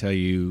couldn't tell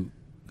you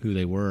who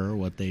they were or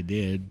what they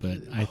did, but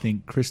I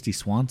think Christy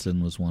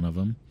Swanson was one of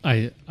them.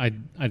 I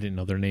didn't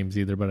know their names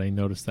either, but I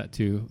noticed that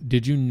too.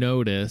 Did you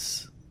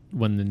notice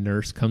when the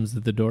nurse comes to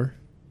the door?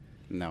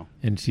 No.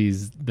 And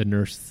she's the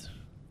nurse.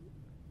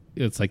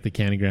 It's like the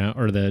candygram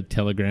or the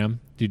telegram.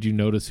 Did you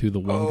notice who the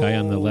one guy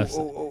on the left?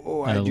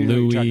 I do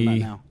know what you're talking about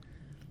now.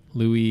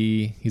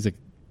 Louis, he's a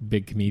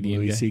big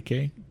comedian. Louis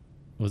C.K.?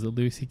 Was it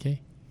Louis C.K.?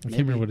 I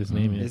can't remember what his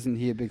name is. Isn't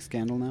he a big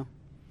scandal now?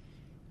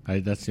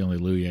 That's the only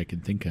Louis I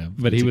can think of.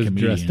 But he was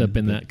dressed up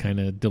in that kind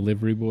of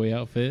delivery boy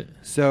outfit.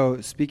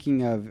 So,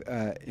 speaking of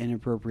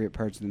inappropriate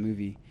parts of the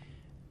movie,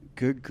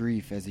 good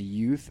grief, as a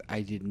youth,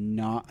 I did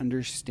not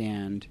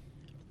understand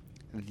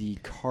the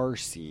car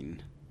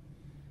scene.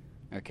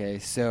 Okay,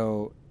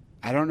 so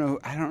I don't know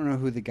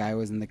who the guy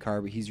was in the car,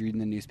 but he's reading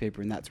the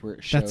newspaper, and that's where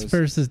it shows. That's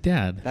Ferris's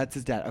dad. That's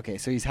his dad. Okay,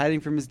 so he's hiding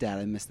from his dad.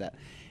 I missed that.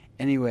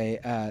 Anyway,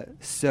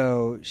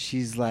 so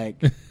she's like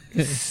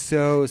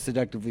so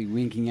seductively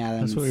winking at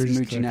him,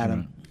 smooching at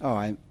him. Oh,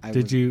 I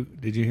did you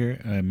hear?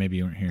 Maybe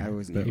you weren't here. I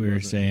wasn't. But we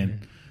were saying.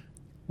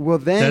 Well,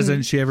 then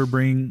doesn't she ever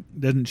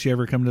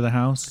come to the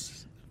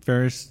house?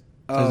 Ferris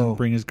doesn't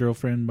bring his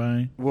girlfriend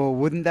by. Well,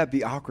 wouldn't that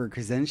be awkward?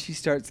 Because then she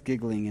starts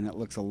giggling, and it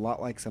looks a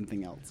lot like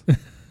something else.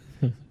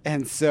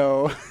 And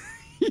so,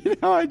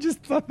 I just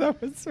thought that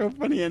was so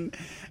funny. And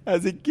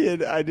as a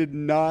kid, I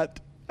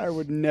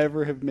would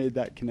never have made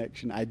that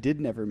connection. I did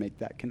never make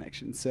that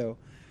connection. So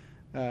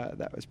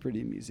that was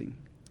pretty amusing.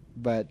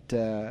 But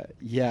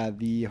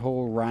the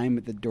whole rhyme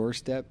at the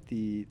doorstep,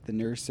 the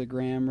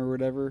nurseagram or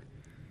whatever.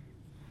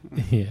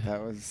 Yeah,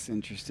 that was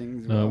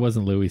interesting. No, it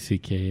wasn't Louis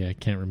C.K. I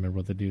can't remember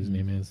what the dude's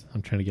name is.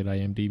 I'm trying to get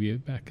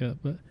IMDb back up.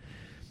 But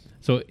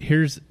so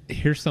here's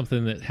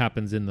something that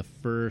happens in the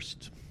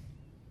first,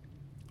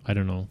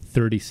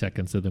 30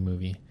 seconds of the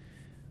movie,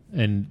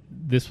 and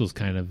this was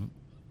kind of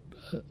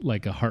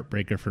like a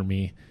heartbreaker for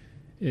me.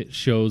 It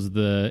shows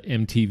the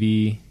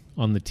MTV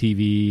on the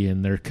TV,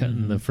 and they're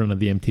cutting the front of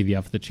the MTV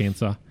off with the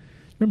chainsaw.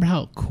 Remember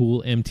how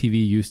cool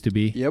MTV used to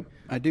be? Yep,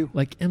 I do.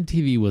 Like,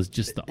 MTV was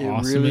just the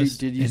awesomest, really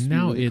did used and to be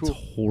now really it's cool.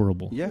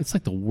 horrible. Yeah. It's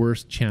like the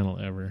worst channel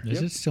ever.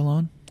 Is it still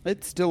on?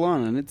 It's still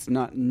on, and it's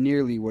not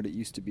nearly what it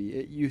used to be.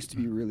 It used to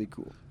be really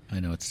cool. I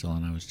know it's still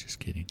on. I was just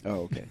kidding.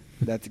 Oh, okay.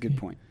 That's a good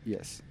point.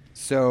 Yes.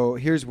 So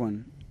here's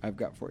one I've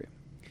got for you.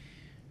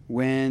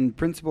 When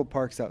Principal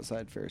parks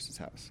outside Ferris's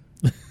house,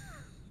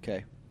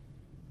 okay,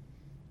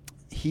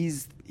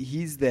 he's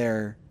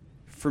there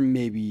for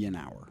maybe an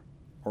hour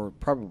or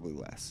probably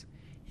less.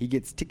 He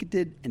gets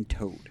ticketed and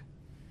towed.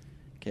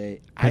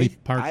 Okay, He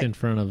parked in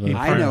front of by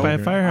a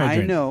fire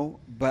hydrant. I know,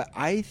 but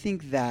I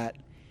think that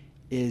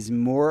is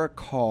more a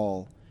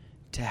call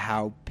to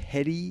how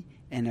petty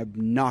and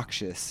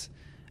obnoxious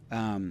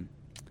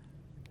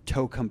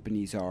tow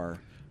companies are.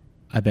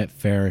 I bet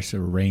Ferris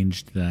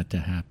arranged that to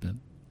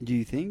happen. Do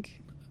you think?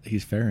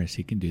 He's Ferris.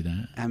 He can do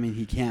that. I mean,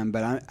 he can,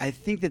 but I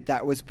think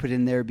that was put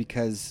in there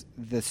because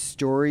the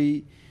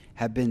story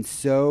had been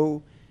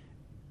so...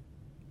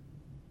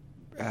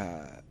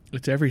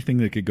 it's everything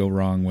that could go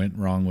wrong went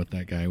wrong with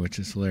that guy, which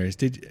is hilarious.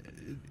 Did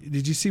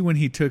you see when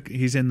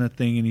he's in the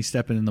thing and he's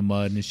stepping in the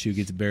mud and his shoe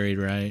gets buried,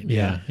 right?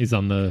 Yeah. He's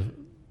on the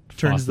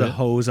turns the faucet.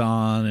 hose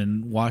on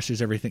and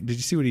washes everything. Did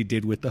you see what he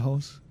did with the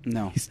hose?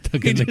 No. He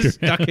stuck, He in the just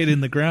ground stuck it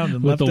in the ground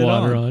and with left the it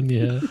water on. on.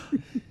 Yeah.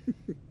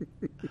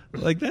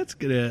 Like, that's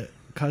going to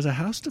cause a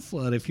house to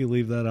flood if you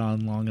leave that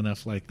on long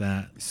enough like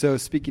that. So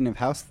speaking of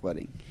house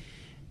flooding,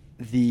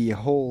 the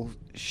whole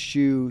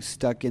shoe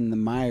stuck in the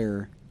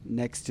mire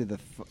next to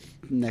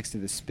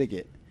the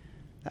spigot.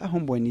 That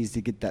homeboy needs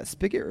to get that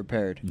spigot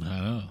repaired.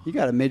 No. You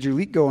got a major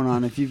leak going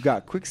on if you've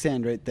got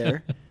quicksand right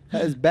there.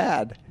 That is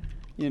bad,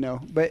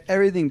 But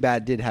everything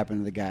bad did happen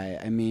to the guy.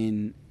 I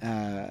mean,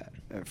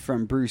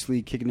 from Bruce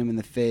Lee kicking him in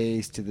the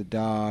face to the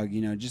dog,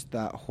 just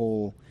that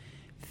whole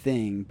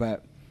thing.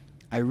 But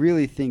I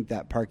really think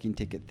that parking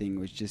ticket thing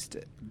was just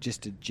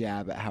a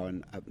jab at how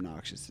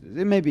obnoxious it is.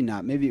 It maybe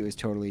not. Maybe it was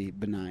totally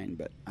benign,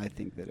 but I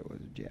think that it was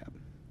a jab.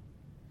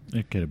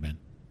 It could have been.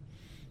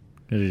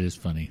 It is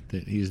funny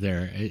that he's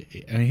there.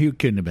 I mean, he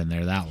couldn't have been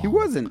there that long. He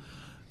wasn't.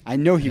 I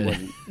know he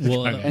wasn't.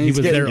 Well, And he he's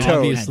was there getting towed.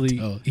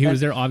 obviously. He was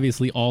there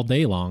obviously all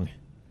day long.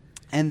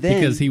 And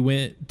then Because he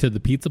went to the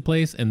pizza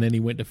place and then he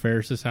went to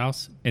Ferris's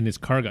house and his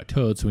car got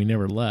towed, so he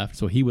never left.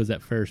 So he was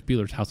at Ferris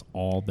Bueller's house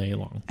all day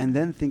long. And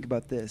then think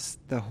about this: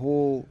 the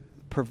whole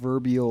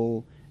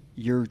proverbial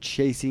 "you're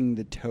chasing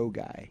the tow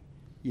guy,"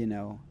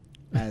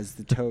 as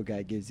the tow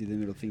guy gives you the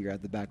middle finger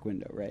out the back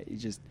window, right? You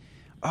just,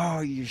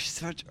 you're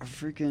such a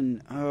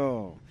freaking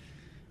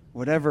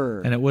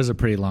whatever. And it was a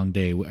pretty long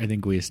day. I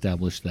think we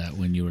established that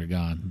when you were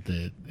gone,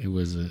 that it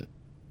was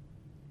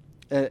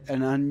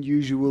An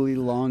unusually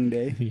long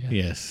day. Yeah.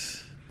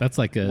 yes. That's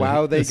like a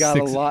Wow, they a got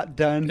six- a lot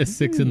done. a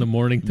 6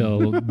 a.m.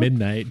 till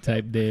midnight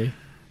type day.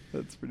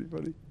 That's pretty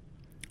funny.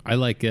 I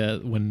like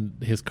when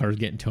his car's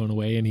getting towed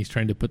away and he's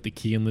trying to put the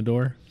key in the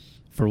door.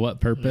 For what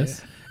purpose?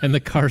 Yeah. And the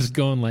car's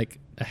going like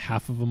a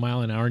half of a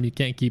mile an hour and you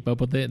can't keep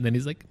up with it. And then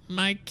he's like,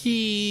 "My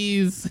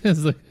keys!"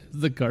 as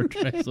the car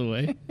drives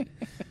away.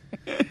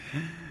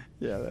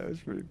 Yeah, that was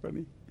pretty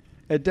funny.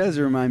 It does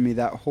remind me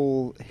that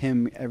whole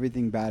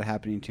everything bad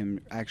happening to him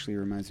actually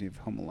reminds me of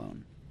Home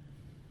Alone.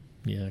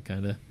 Yeah,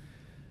 kind of.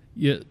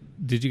 Yeah.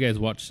 Did you guys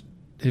watch?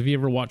 Have you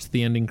ever watched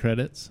the ending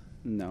credits?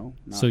 No,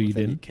 not So you with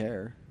any didn't?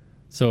 care.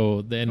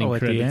 So the ending At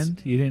credits. the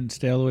end? You didn't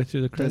stay all the way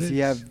through the credits? Does he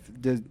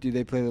have? Do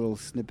they play little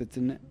snippets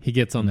in it? He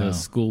gets on No. the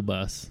school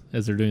bus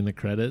as they're doing the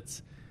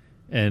credits,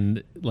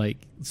 and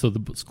so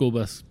the school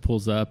bus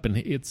pulls up, and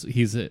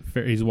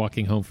he's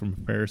walking home from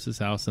Ferris's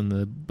house, and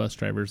the bus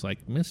driver's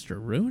like, "Mr.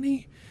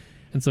 Rooney,"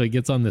 and so he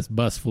gets on this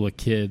bus full of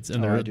kids,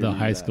 and Oh, I they're do the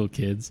remember high that. school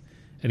kids,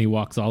 and he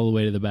walks all the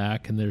way to the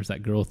back, and there's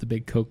that girl with the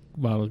big Coke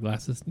bottle of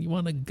glasses. "You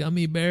want a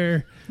gummy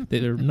bear?"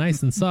 They're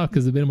nice and soft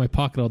because they've been in my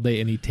pocket all day,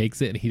 and he takes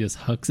it and he just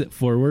hucks it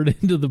forward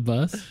into the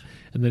bus,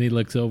 and then he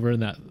looks over,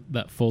 and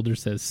that folder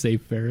says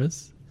 "Save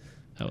Ferris."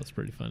 That was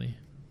pretty funny.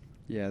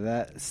 Yeah,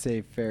 that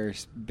Save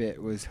Ferris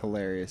bit was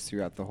hilarious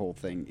throughout the whole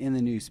thing. In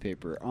the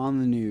newspaper, on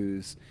the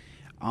news,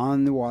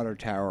 on the water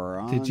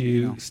tower. Did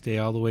you stay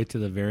all the way to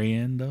the very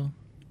end, though?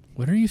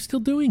 What are you still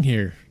doing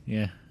here?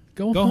 Yeah.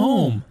 Go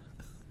home.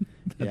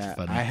 That's yeah,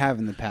 funny. I have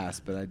in the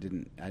past, but I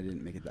didn't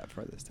make it that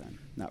far this time.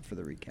 Not for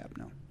the recap,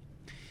 no.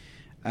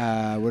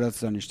 What else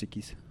is on your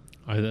stickies?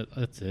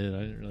 That's it. I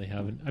didn't really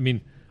have it. I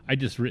mean, I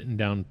just written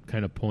down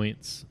kind of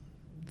points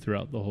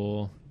throughout the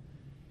whole,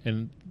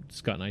 and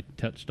Scott and I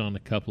touched on a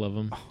couple of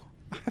them.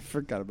 I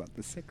forgot about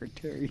the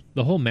secretary.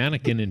 The whole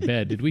mannequin in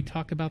bed. Did we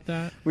talk about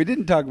that? We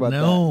didn't talk about that.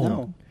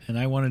 No. And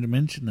I wanted to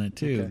mention that,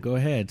 too. Okay. Go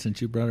ahead,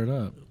 since you brought it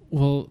up.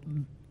 Well,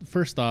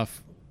 first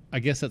off, I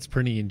guess that's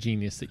pretty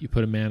ingenious that you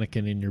put a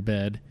mannequin in your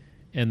bed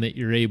and that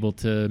you're able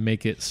to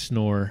make it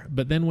snore.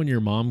 But then when your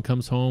mom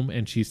comes home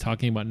and she's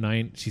talking about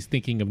she's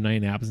thinking of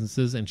 9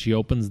 absences, and she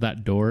opens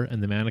that door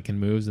and the mannequin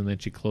moves, and then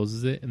she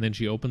closes it and then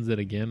she opens it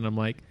again. And I'm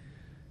like,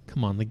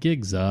 come on, the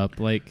gig's up.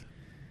 Like,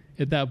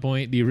 at that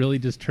point, do you really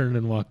just turn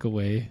and walk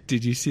away?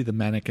 Did you see the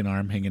mannequin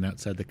arm hanging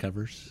outside the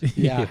covers?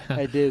 Yeah,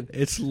 I did.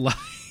 It's like...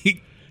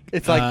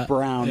 It's like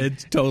brown.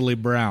 It's totally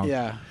brown.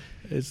 Yeah.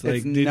 It's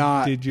like, It's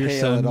not did your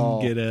pale at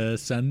all. son get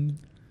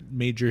a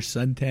major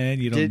suntan?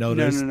 You don't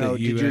notice No. that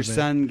you Did your haven't-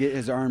 son get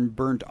his arm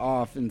burnt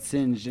off and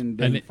singed and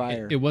And been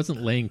fire? it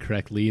wasn't laying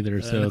correctly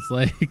either, so it's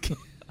like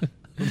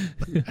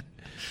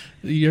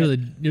you're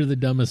the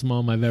dumbest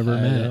mom I've ever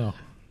I met. know.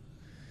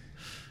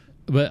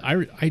 But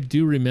I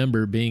do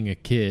remember being a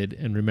kid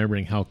and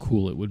remembering how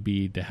cool it would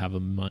be to have a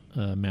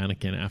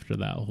mannequin after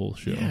that whole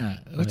show. Yeah,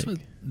 that's Like,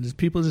 what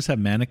people just have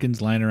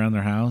mannequins lying around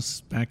their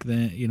house back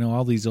then.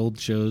 All these old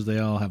shows, they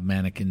all have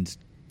mannequins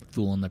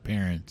fooling their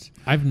parents.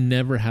 I've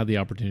never had the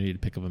opportunity to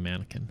pick up a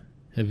mannequin.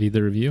 Have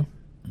either of you?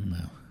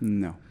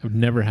 No. I've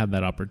never had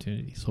that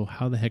opportunity. So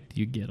how the heck do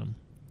you get them?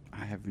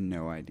 I have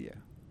no idea.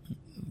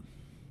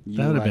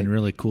 That would have been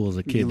really cool as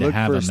a kid to look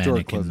have for a a store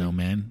mannequin, though, closing.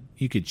 man.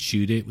 You could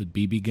shoot it with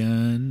BB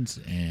guns,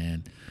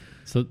 and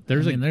So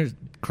there's there's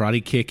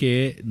karate kick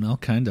it and all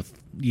kinds of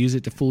use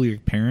it to fool your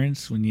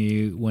parents when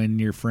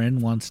your friend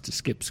wants to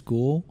skip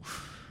school.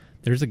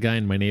 There's a guy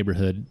in my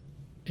neighborhood,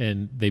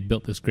 and they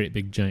built this great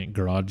big giant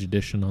garage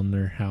addition on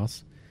their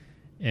house.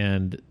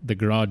 and the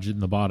garage in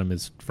the bottom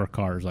is for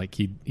cars. Like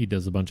he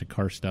does a bunch of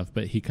car stuff,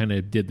 but he kind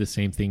of did the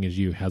same thing as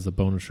you, has a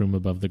bonus room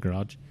above the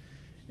garage.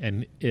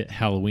 And at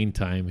Halloween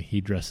time, he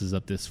dresses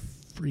up this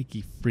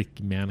freaky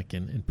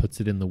mannequin and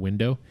puts it in the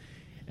window.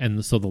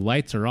 And so the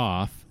lights are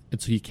off, and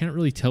so you can't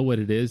really tell what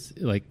it is.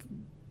 Like,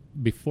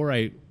 before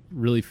I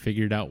really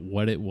figured out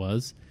what it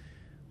was,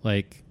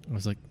 like, I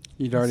was like...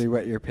 You'd already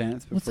wet your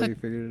pants before you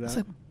figured it out? It's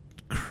like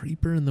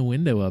creeper in the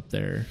window up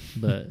there.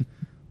 But,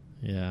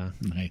 yeah.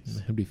 Nice.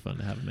 It would be fun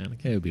to have a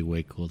mannequin. It would be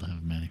way cool to have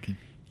a mannequin.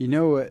 You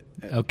know what?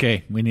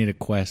 Okay, we need a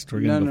quest.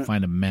 We're going to go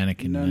find a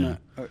mannequin now. No.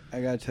 Oh,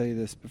 I got to tell you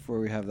this before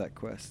we have that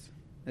quest.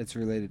 It's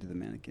related to the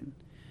mannequin.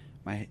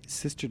 My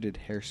sister did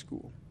hair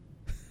school.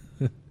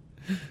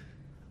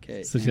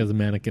 Okay. So she has a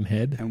mannequin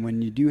head? And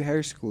when you do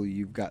hair school,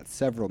 you've got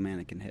several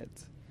mannequin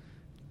heads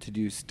to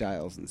do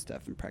styles and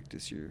stuff and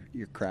practice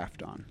your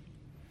craft on.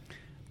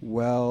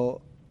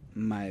 Well,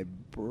 my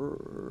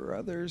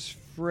brother's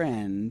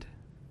friend,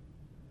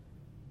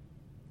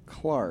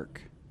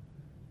 Clark,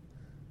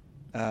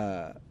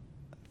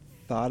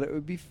 thought it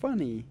would be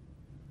funny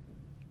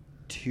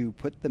to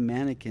put the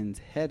mannequin's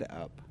head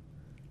up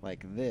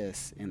like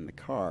this in the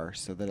car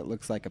so that it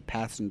looks like a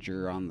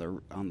passenger on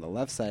the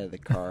left side of the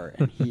car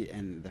and he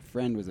and the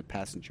friend was a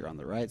passenger on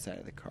the right side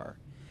of the car,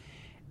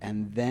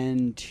 and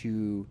then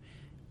to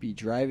be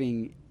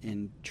driving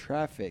in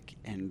traffic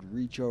and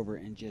reach over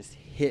and just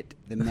hit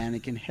the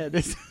mannequin head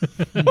as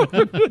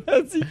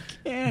he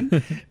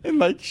can and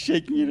like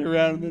shaking it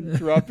around and then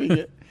dropping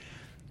it.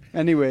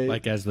 Anyway,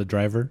 like as the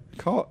driver?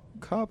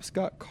 Cops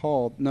got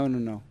called.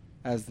 No.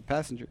 As the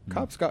passenger.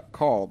 Cops got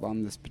called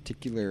on this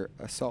particular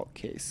assault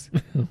case.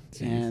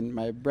 And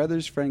my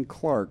brother's friend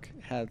Clark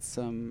had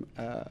some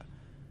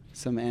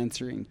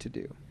answering to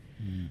do.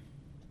 Mm.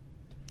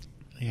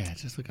 Yeah,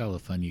 just look all the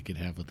fun you could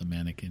have with a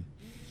mannequin.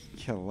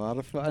 Yeah, a lot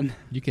of fun.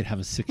 You could have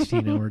a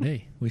 16-hour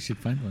day. We should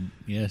find one.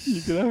 Yes.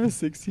 You could have a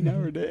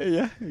 16-hour day.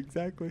 Yeah,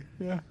 exactly.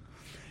 Yeah.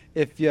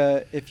 If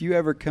you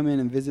ever come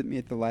in and visit me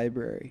at the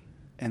library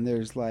and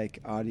there's like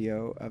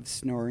audio of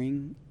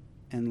snoring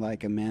and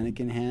like a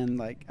mannequin hand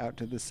like out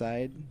to the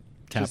side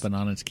tapping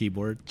on its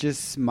keyboard,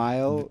 just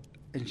smile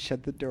and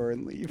shut the door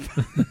and leave.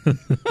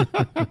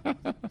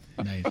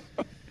 Nice.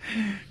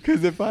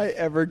 Because if I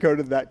ever go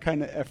to that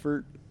kind of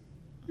effort,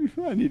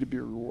 I need to be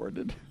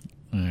rewarded.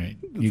 All right,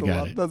 you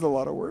got it. That's a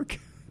lot of work.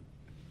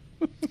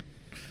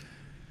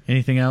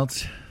 Anything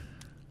else?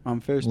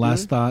 On Ferris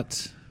Last Bueller?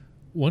 thoughts?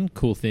 One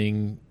cool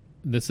thing,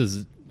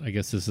 I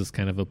guess this is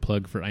kind of a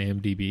plug for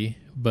IMDb,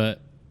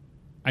 but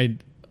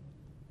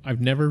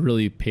I've never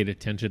really paid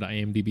attention to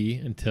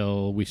IMDb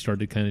until we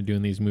started kind of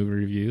doing these movie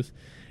reviews.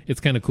 It's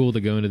kind of cool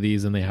to go into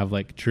these and they have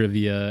like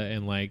trivia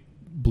and like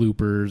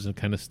bloopers and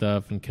kind of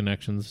stuff and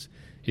connections.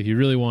 If you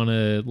really want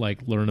to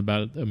like learn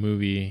about a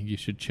movie, you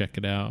should check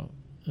it out.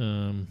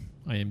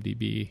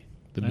 IMDb.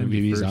 The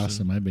movie IMDb's version.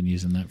 awesome. I've been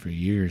using that for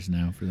years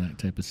now for that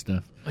type of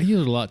stuff. I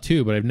use it a lot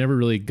too, but I've never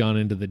really gone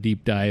into the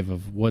deep dive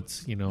of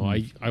what's,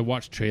 I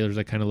watch trailers.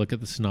 I kind of look at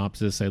the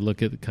synopsis. I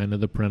look at kind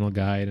of the parental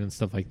guide and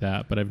stuff like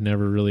that, but I've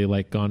never really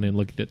like gone and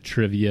looked at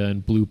trivia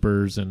and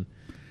bloopers and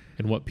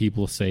what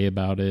people say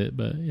about it.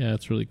 But yeah,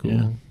 it's really cool.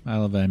 Yeah, I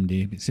love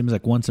IMDb. It seems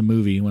like once a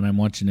movie, when I'm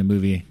watching a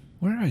movie,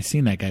 where have I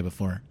seen that guy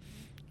before?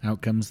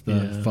 Out comes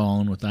the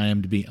phone with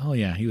IMDb. Oh,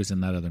 yeah, he was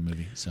in that other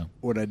movie. So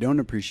what I don't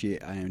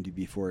appreciate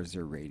IMDb for is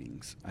their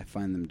ratings. I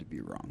find them to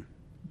be wrong.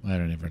 I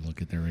don't ever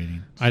look at their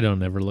ratings. I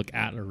don't ever look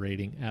at a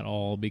rating at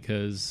all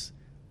because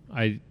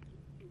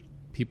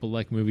people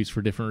like movies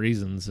for different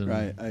reasons. And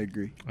right, I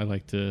agree. I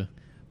like to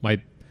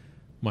my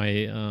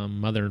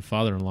mother and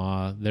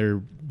father-in-law.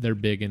 They're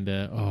big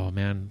into. Oh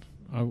man,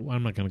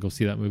 I'm not going to go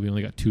see that movie.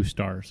 Only got 2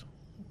 stars.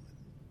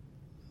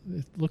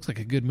 It looks like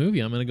a good movie.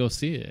 I'm going to go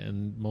see it.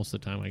 And most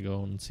of the time I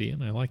go and see it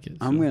and I like it.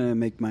 I'm going to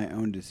make my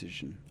own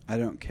decision. I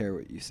don't care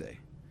what you say.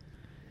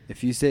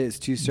 If you say it's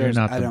 2 stars,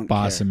 You're not I the don't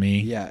boss care. of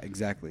me. Yeah,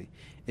 exactly.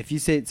 If you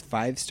say it's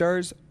 5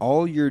 stars,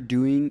 all you're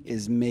doing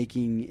is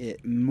making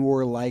it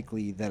more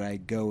likely that I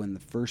go in the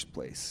first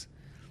place.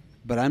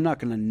 But I'm not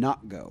going to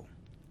not go.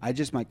 I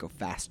just might go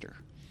faster.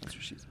 That's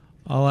what she said.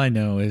 All I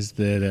know is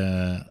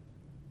that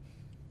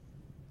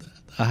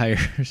the higher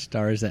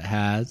stars it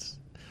has,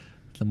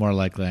 the more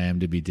likely I am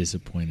to be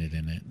disappointed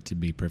in it, to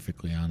be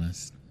perfectly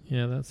honest.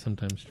 Yeah, that's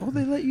sometimes true. Oh,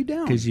 they let you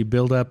down. Because you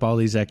build up all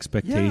these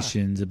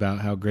expectations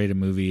about how great a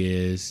movie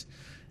is,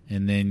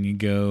 and then you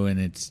go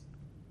and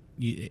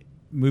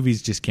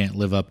movies just can't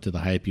live up to the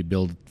hype you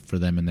build for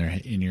them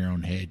in your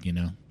own head,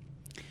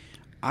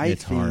 I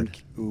think hard.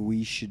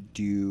 We should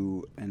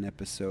do an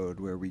episode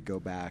where we go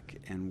back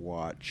and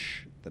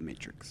watch The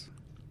Matrix.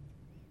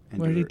 We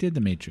already did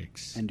The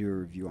Matrix. And do a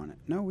review on it.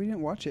 No, we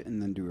didn't watch it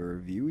and then do a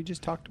review. We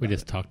just talked about it. We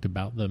just talked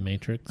about The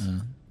Matrix.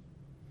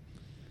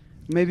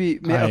 Maybe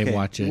I okay.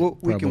 watch it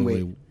we can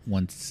wait.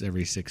 once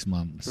every 6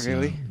 months.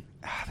 Really?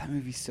 That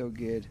movie's so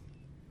good.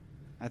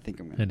 I think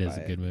I'm going to buy it. It is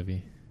a good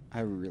movie. I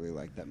really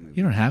like that movie.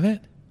 You don't have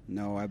it?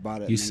 No, I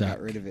bought it You and then got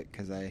suck. rid of it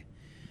because I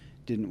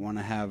didn't want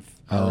to have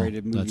Oh,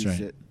 R-rated movies that's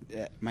right.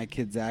 at my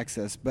kids'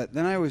 access. But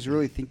then I was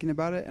really thinking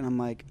about it, and I'm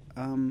like,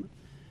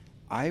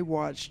 I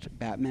watched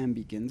Batman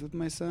Begins with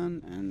my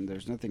son, and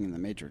there's nothing in The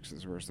Matrix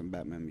as worse than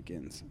Batman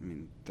Begins. I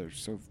mean, they're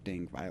so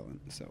dang violent.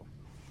 So,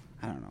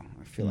 I don't know.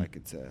 I feel like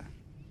it's a...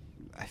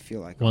 I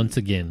feel like... Once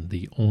again,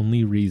 the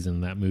only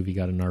reason that movie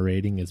got an R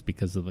rating is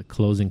because of the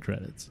closing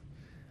credits.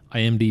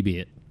 IMDb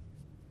it.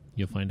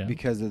 You'll find out.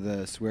 Because of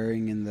the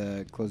swearing in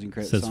the closing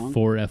credits song? It song? says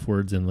 4 F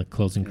words in the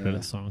closing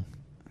credits song.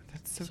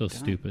 That's so dumb.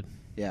 Stupid.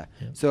 Yeah.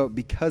 So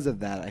because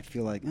of that, I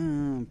feel like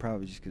I'm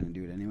probably just going to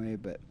do it anyway.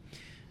 But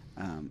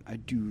I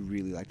do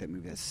really like that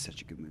movie. That's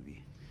such a good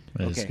movie.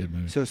 That is a good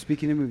movie. So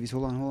speaking of movies,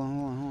 hold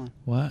on.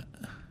 What?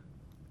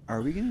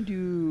 Are we going to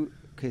do...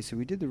 Okay, so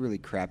we did the really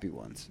crappy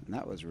ones, and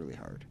that was really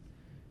hard.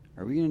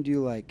 Are we going to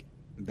do, like,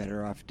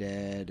 Better Off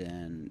Dead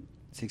and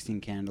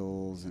 16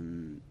 Candles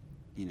and,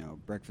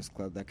 Breakfast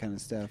Club, that kind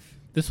of stuff?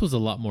 This was a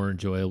lot more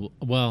enjoyable.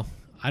 Well,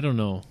 I don't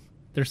know.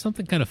 There's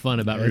something kind of fun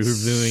about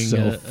reviewing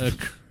a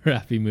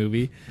crappy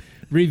movie.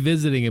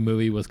 Revisiting a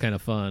movie was kind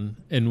of fun.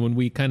 And when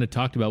we kind of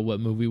talked about what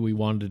movie we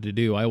wanted to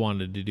do, I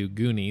wanted to do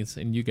Goonies,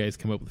 and you guys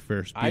come up with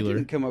Ferris Bueller. I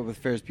didn't come up with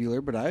Ferris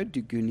Bueller, but I would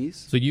do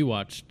Goonies. So you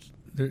watched...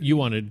 You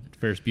wanted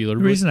Ferris Bueller.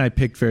 The reason I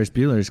picked Ferris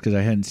Bueller is because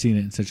I hadn't seen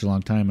it in such a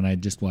long time, and I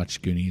just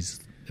watched Goonies.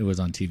 It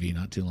was on TV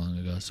not too long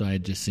ago, so I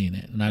had just seen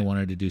it, and I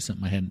wanted to do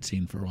something I hadn't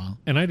seen for a while.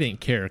 And I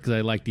didn't care because I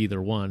liked either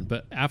one.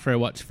 But after I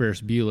watched Ferris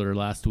Bueller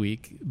last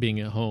week, being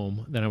at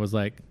home, then I was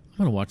like, I'm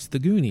going to watch The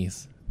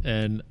Goonies.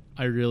 And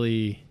I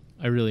really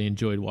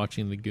enjoyed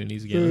watching The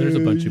Goonies again. And there's a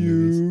bunch of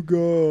movies. You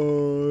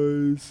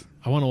guys.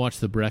 I want to watch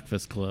The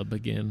Breakfast Club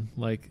again.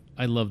 Like,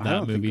 I love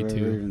that movie too. too.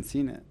 I've never even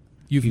seen it.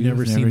 You've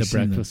never seen The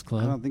Breakfast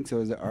Club? I don't think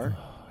so. Is it R?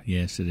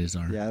 Yes, it is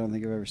R. Yeah, I don't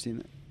think I've ever seen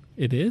it.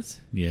 It is?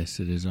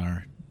 Yes, it is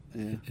R.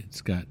 Yeah.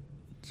 It's got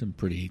some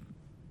pretty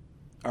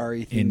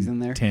R-y things in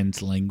there.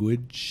 Intense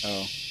language.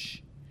 Oh.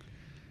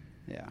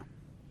 Yeah.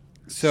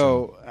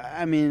 So,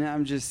 I mean,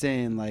 I'm just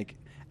saying, like,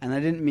 and I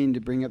didn't mean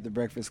to bring up The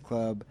Breakfast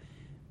Club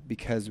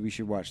because we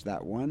should watch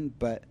that one,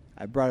 but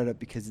I brought it up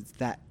because it's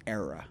that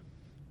era.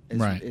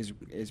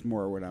 Is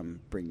more what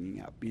I'm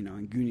bringing up,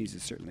 and Goonies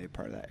is certainly a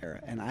part of that era.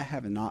 And I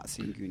have not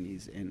seen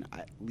Goonies in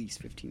at least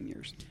 15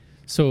 years.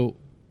 So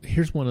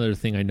here's one other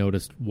thing I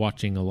noticed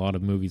watching a lot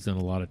of movies and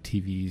a lot of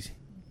TVs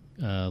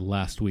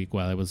last week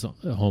while I was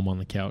home on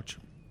the couch.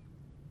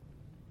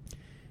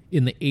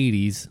 In the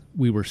 80s,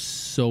 we were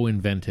so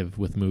inventive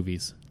with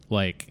movies.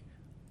 Like,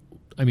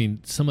 I mean,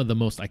 some of the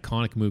most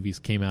iconic movies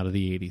came out of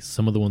the 80s,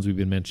 some of the ones we've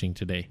been mentioning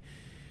today.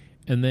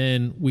 And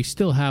then we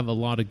still have a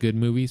lot of good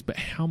movies, but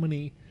how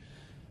many...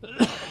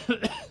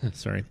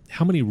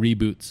 how many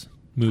reboots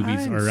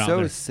movies are out there?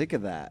 I'm so sick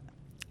of that.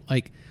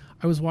 Like,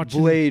 I was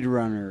watching Blade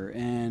Runner,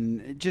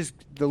 and just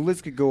the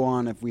list could go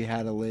on if we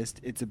had a list.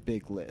 It's a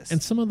big list.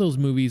 And some of those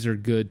movies are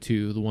good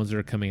too, the ones that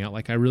are coming out.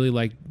 Like, I really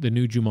like the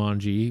new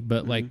Jumanji,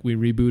 but like we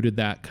rebooted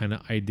that kind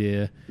of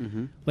idea.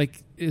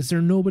 Like, is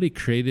there nobody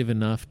creative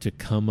enough to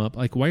come up?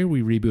 Like, why are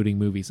we rebooting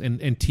movies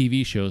and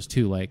TV shows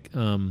too? Like,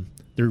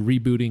 they're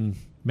rebooting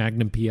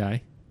Magnum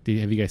P.I.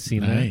 Have you guys seen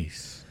that?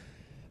 Nice.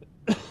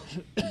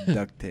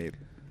 Duct tape.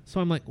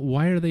 So I'm like,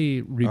 why are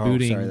they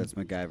rebooting? Oh, sorry, that's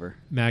MacGyver.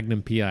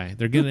 Magnum P.I.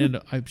 They're going to end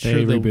up... I'm sure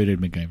they rebooted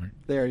MacGyver.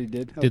 They already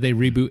did. Did they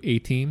reboot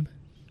A-Team?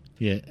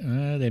 Yeah,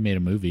 they made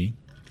a movie.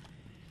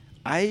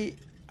 I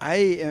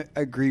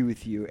agree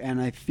with you, and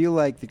I feel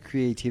like the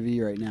creativity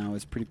right now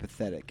is pretty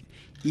pathetic.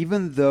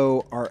 Even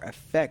though our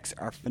effects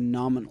are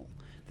phenomenal,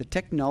 the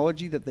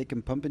technology that they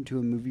can pump into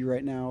a movie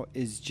right now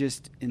is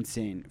just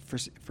insane.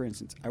 For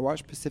instance, I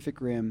watched Pacific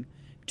Rim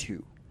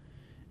 2.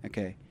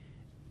 Okay.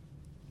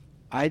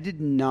 I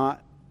did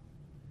not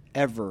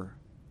ever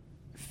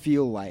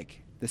feel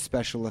like the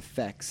special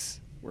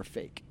effects were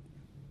fake.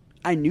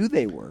 I knew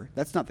they were.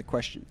 That's not the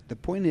question. The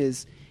point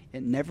is,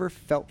 it never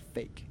felt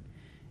fake.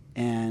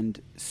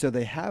 And so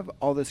they have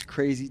all this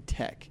crazy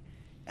tech,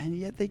 and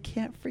yet they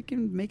can't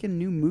freaking make a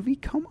new movie?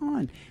 Come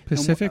on.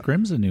 Pacific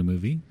Rim's a new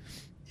movie.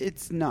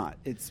 It's not.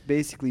 It's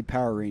basically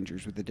Power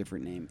Rangers with a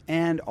different name.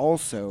 And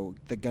also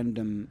the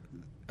Gundam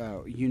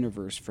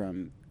universe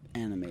from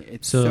anime.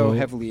 It's so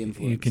heavily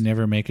influenced. You can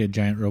never make a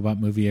giant robot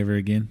movie ever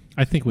again?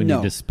 I think we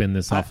need to spin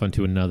this off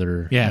onto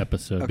another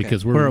episode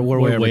because we're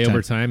way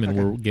over time and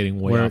we're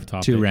getting way off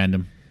topic. Too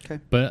random. Okay.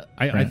 But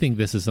I think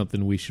this is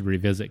something we should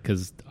revisit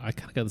because I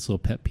kind of got this little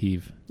pet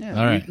peeve. Yeah,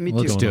 all right, me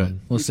let's too. do it.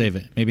 We'll save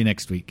it. Maybe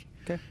next week.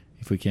 Okay.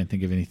 If we can't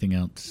think of anything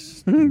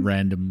else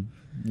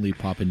randomly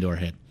pop into our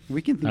head.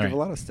 We can think of a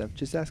lot of stuff.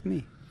 Just ask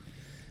me.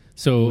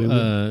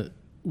 So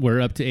we're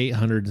up to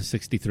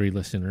 863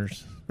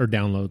 listeners or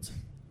downloads.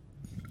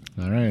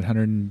 All right,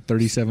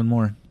 137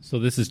 more. So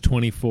this is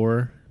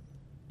 24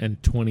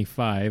 and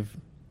 25.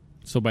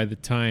 So by the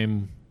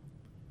time,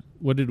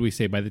 what did we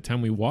say? By the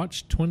time we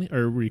watched 20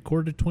 or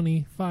recorded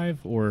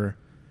 25, or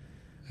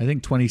I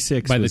think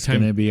 26 was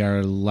going to be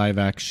our live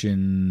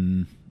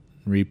action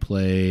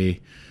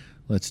replay.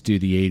 Let's do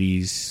the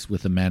 80s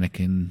with a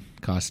mannequin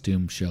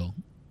costume show.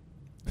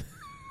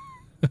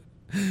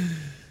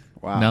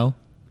 Wow. No?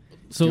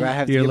 So do I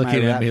have you're to get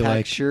looking my at me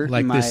like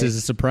this is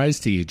a surprise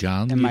to you,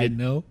 John. You didn't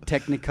know?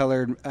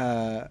 Technicolored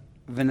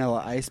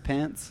vanilla ice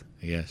pants.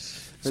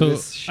 Yes. For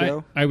this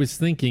show? I was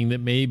thinking that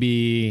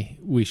maybe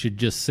we should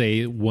just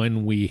say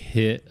when we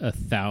hit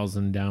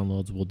 1,000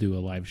 downloads, we'll do a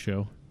live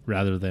show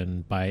rather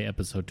than by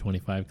episode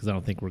 25, because I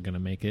don't think we're going to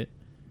make it.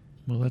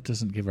 Well, that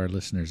doesn't give our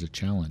listeners a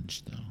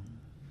challenge, though.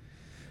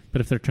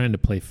 But if they're trying to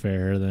play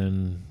fair,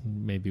 then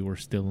maybe we're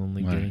still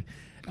only getting.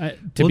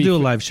 We'll do a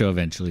live show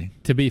eventually.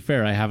 To be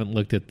fair, I haven't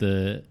looked at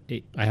the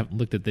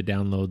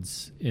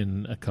downloads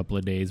in a couple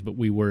of days, but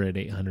we were at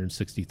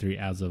 863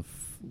 as of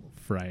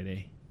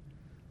Friday.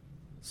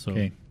 So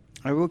Okay.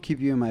 I will keep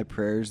you in my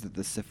prayers that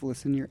the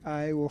syphilis in your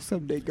eye will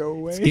someday go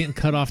away. it's getting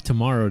cut off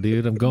tomorrow,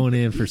 dude. I'm going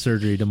in for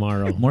surgery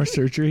tomorrow. More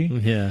surgery?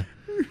 Yeah.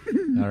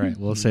 All right,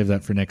 we'll save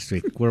that for next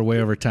week. We're way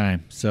over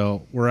time,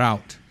 so we're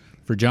out.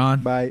 For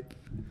John, Bye.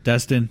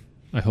 Dustin,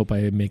 I hope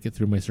I make it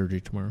through my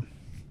surgery tomorrow.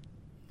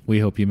 we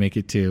hope you make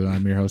it too.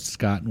 I'm your host,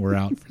 Scott, and we're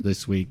out for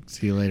this week.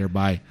 See you later.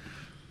 Bye.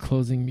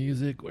 Closing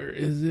music. Where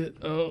is it?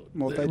 Oh,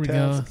 there we go.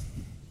 Multitask.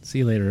 See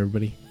you later,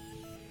 everybody.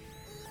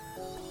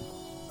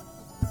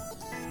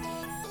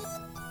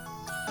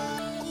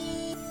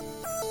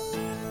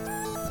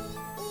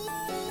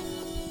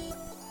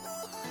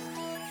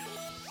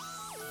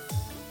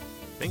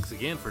 Thanks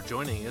again for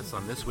joining us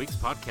on this week's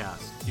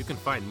podcast. You can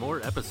find more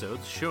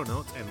episodes, show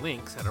notes, and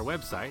links at our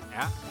website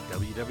at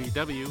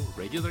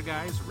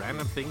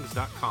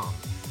www.regularguysrandomthings.com.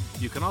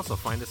 You can also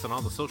find us on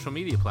all the social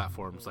media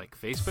platforms like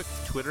Facebook,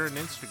 Twitter, and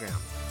Instagram.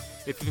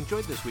 If you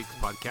enjoyed this week's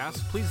podcast,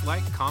 please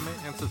like, comment,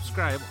 and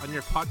subscribe on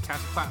your podcast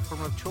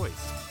platform of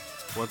choice.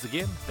 Once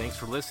again, thanks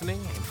for listening,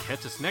 and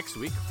catch us next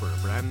week for a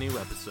brand new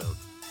episode.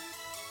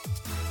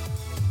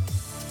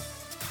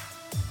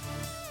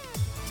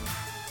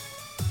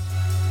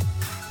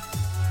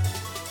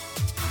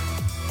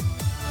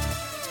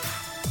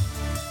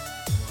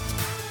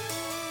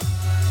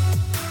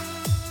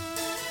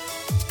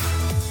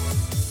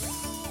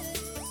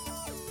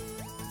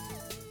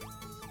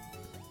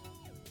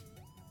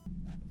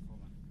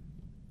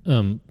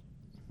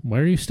 Why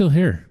are you still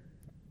here?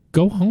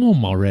 Go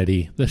home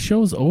already. The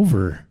show's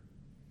over.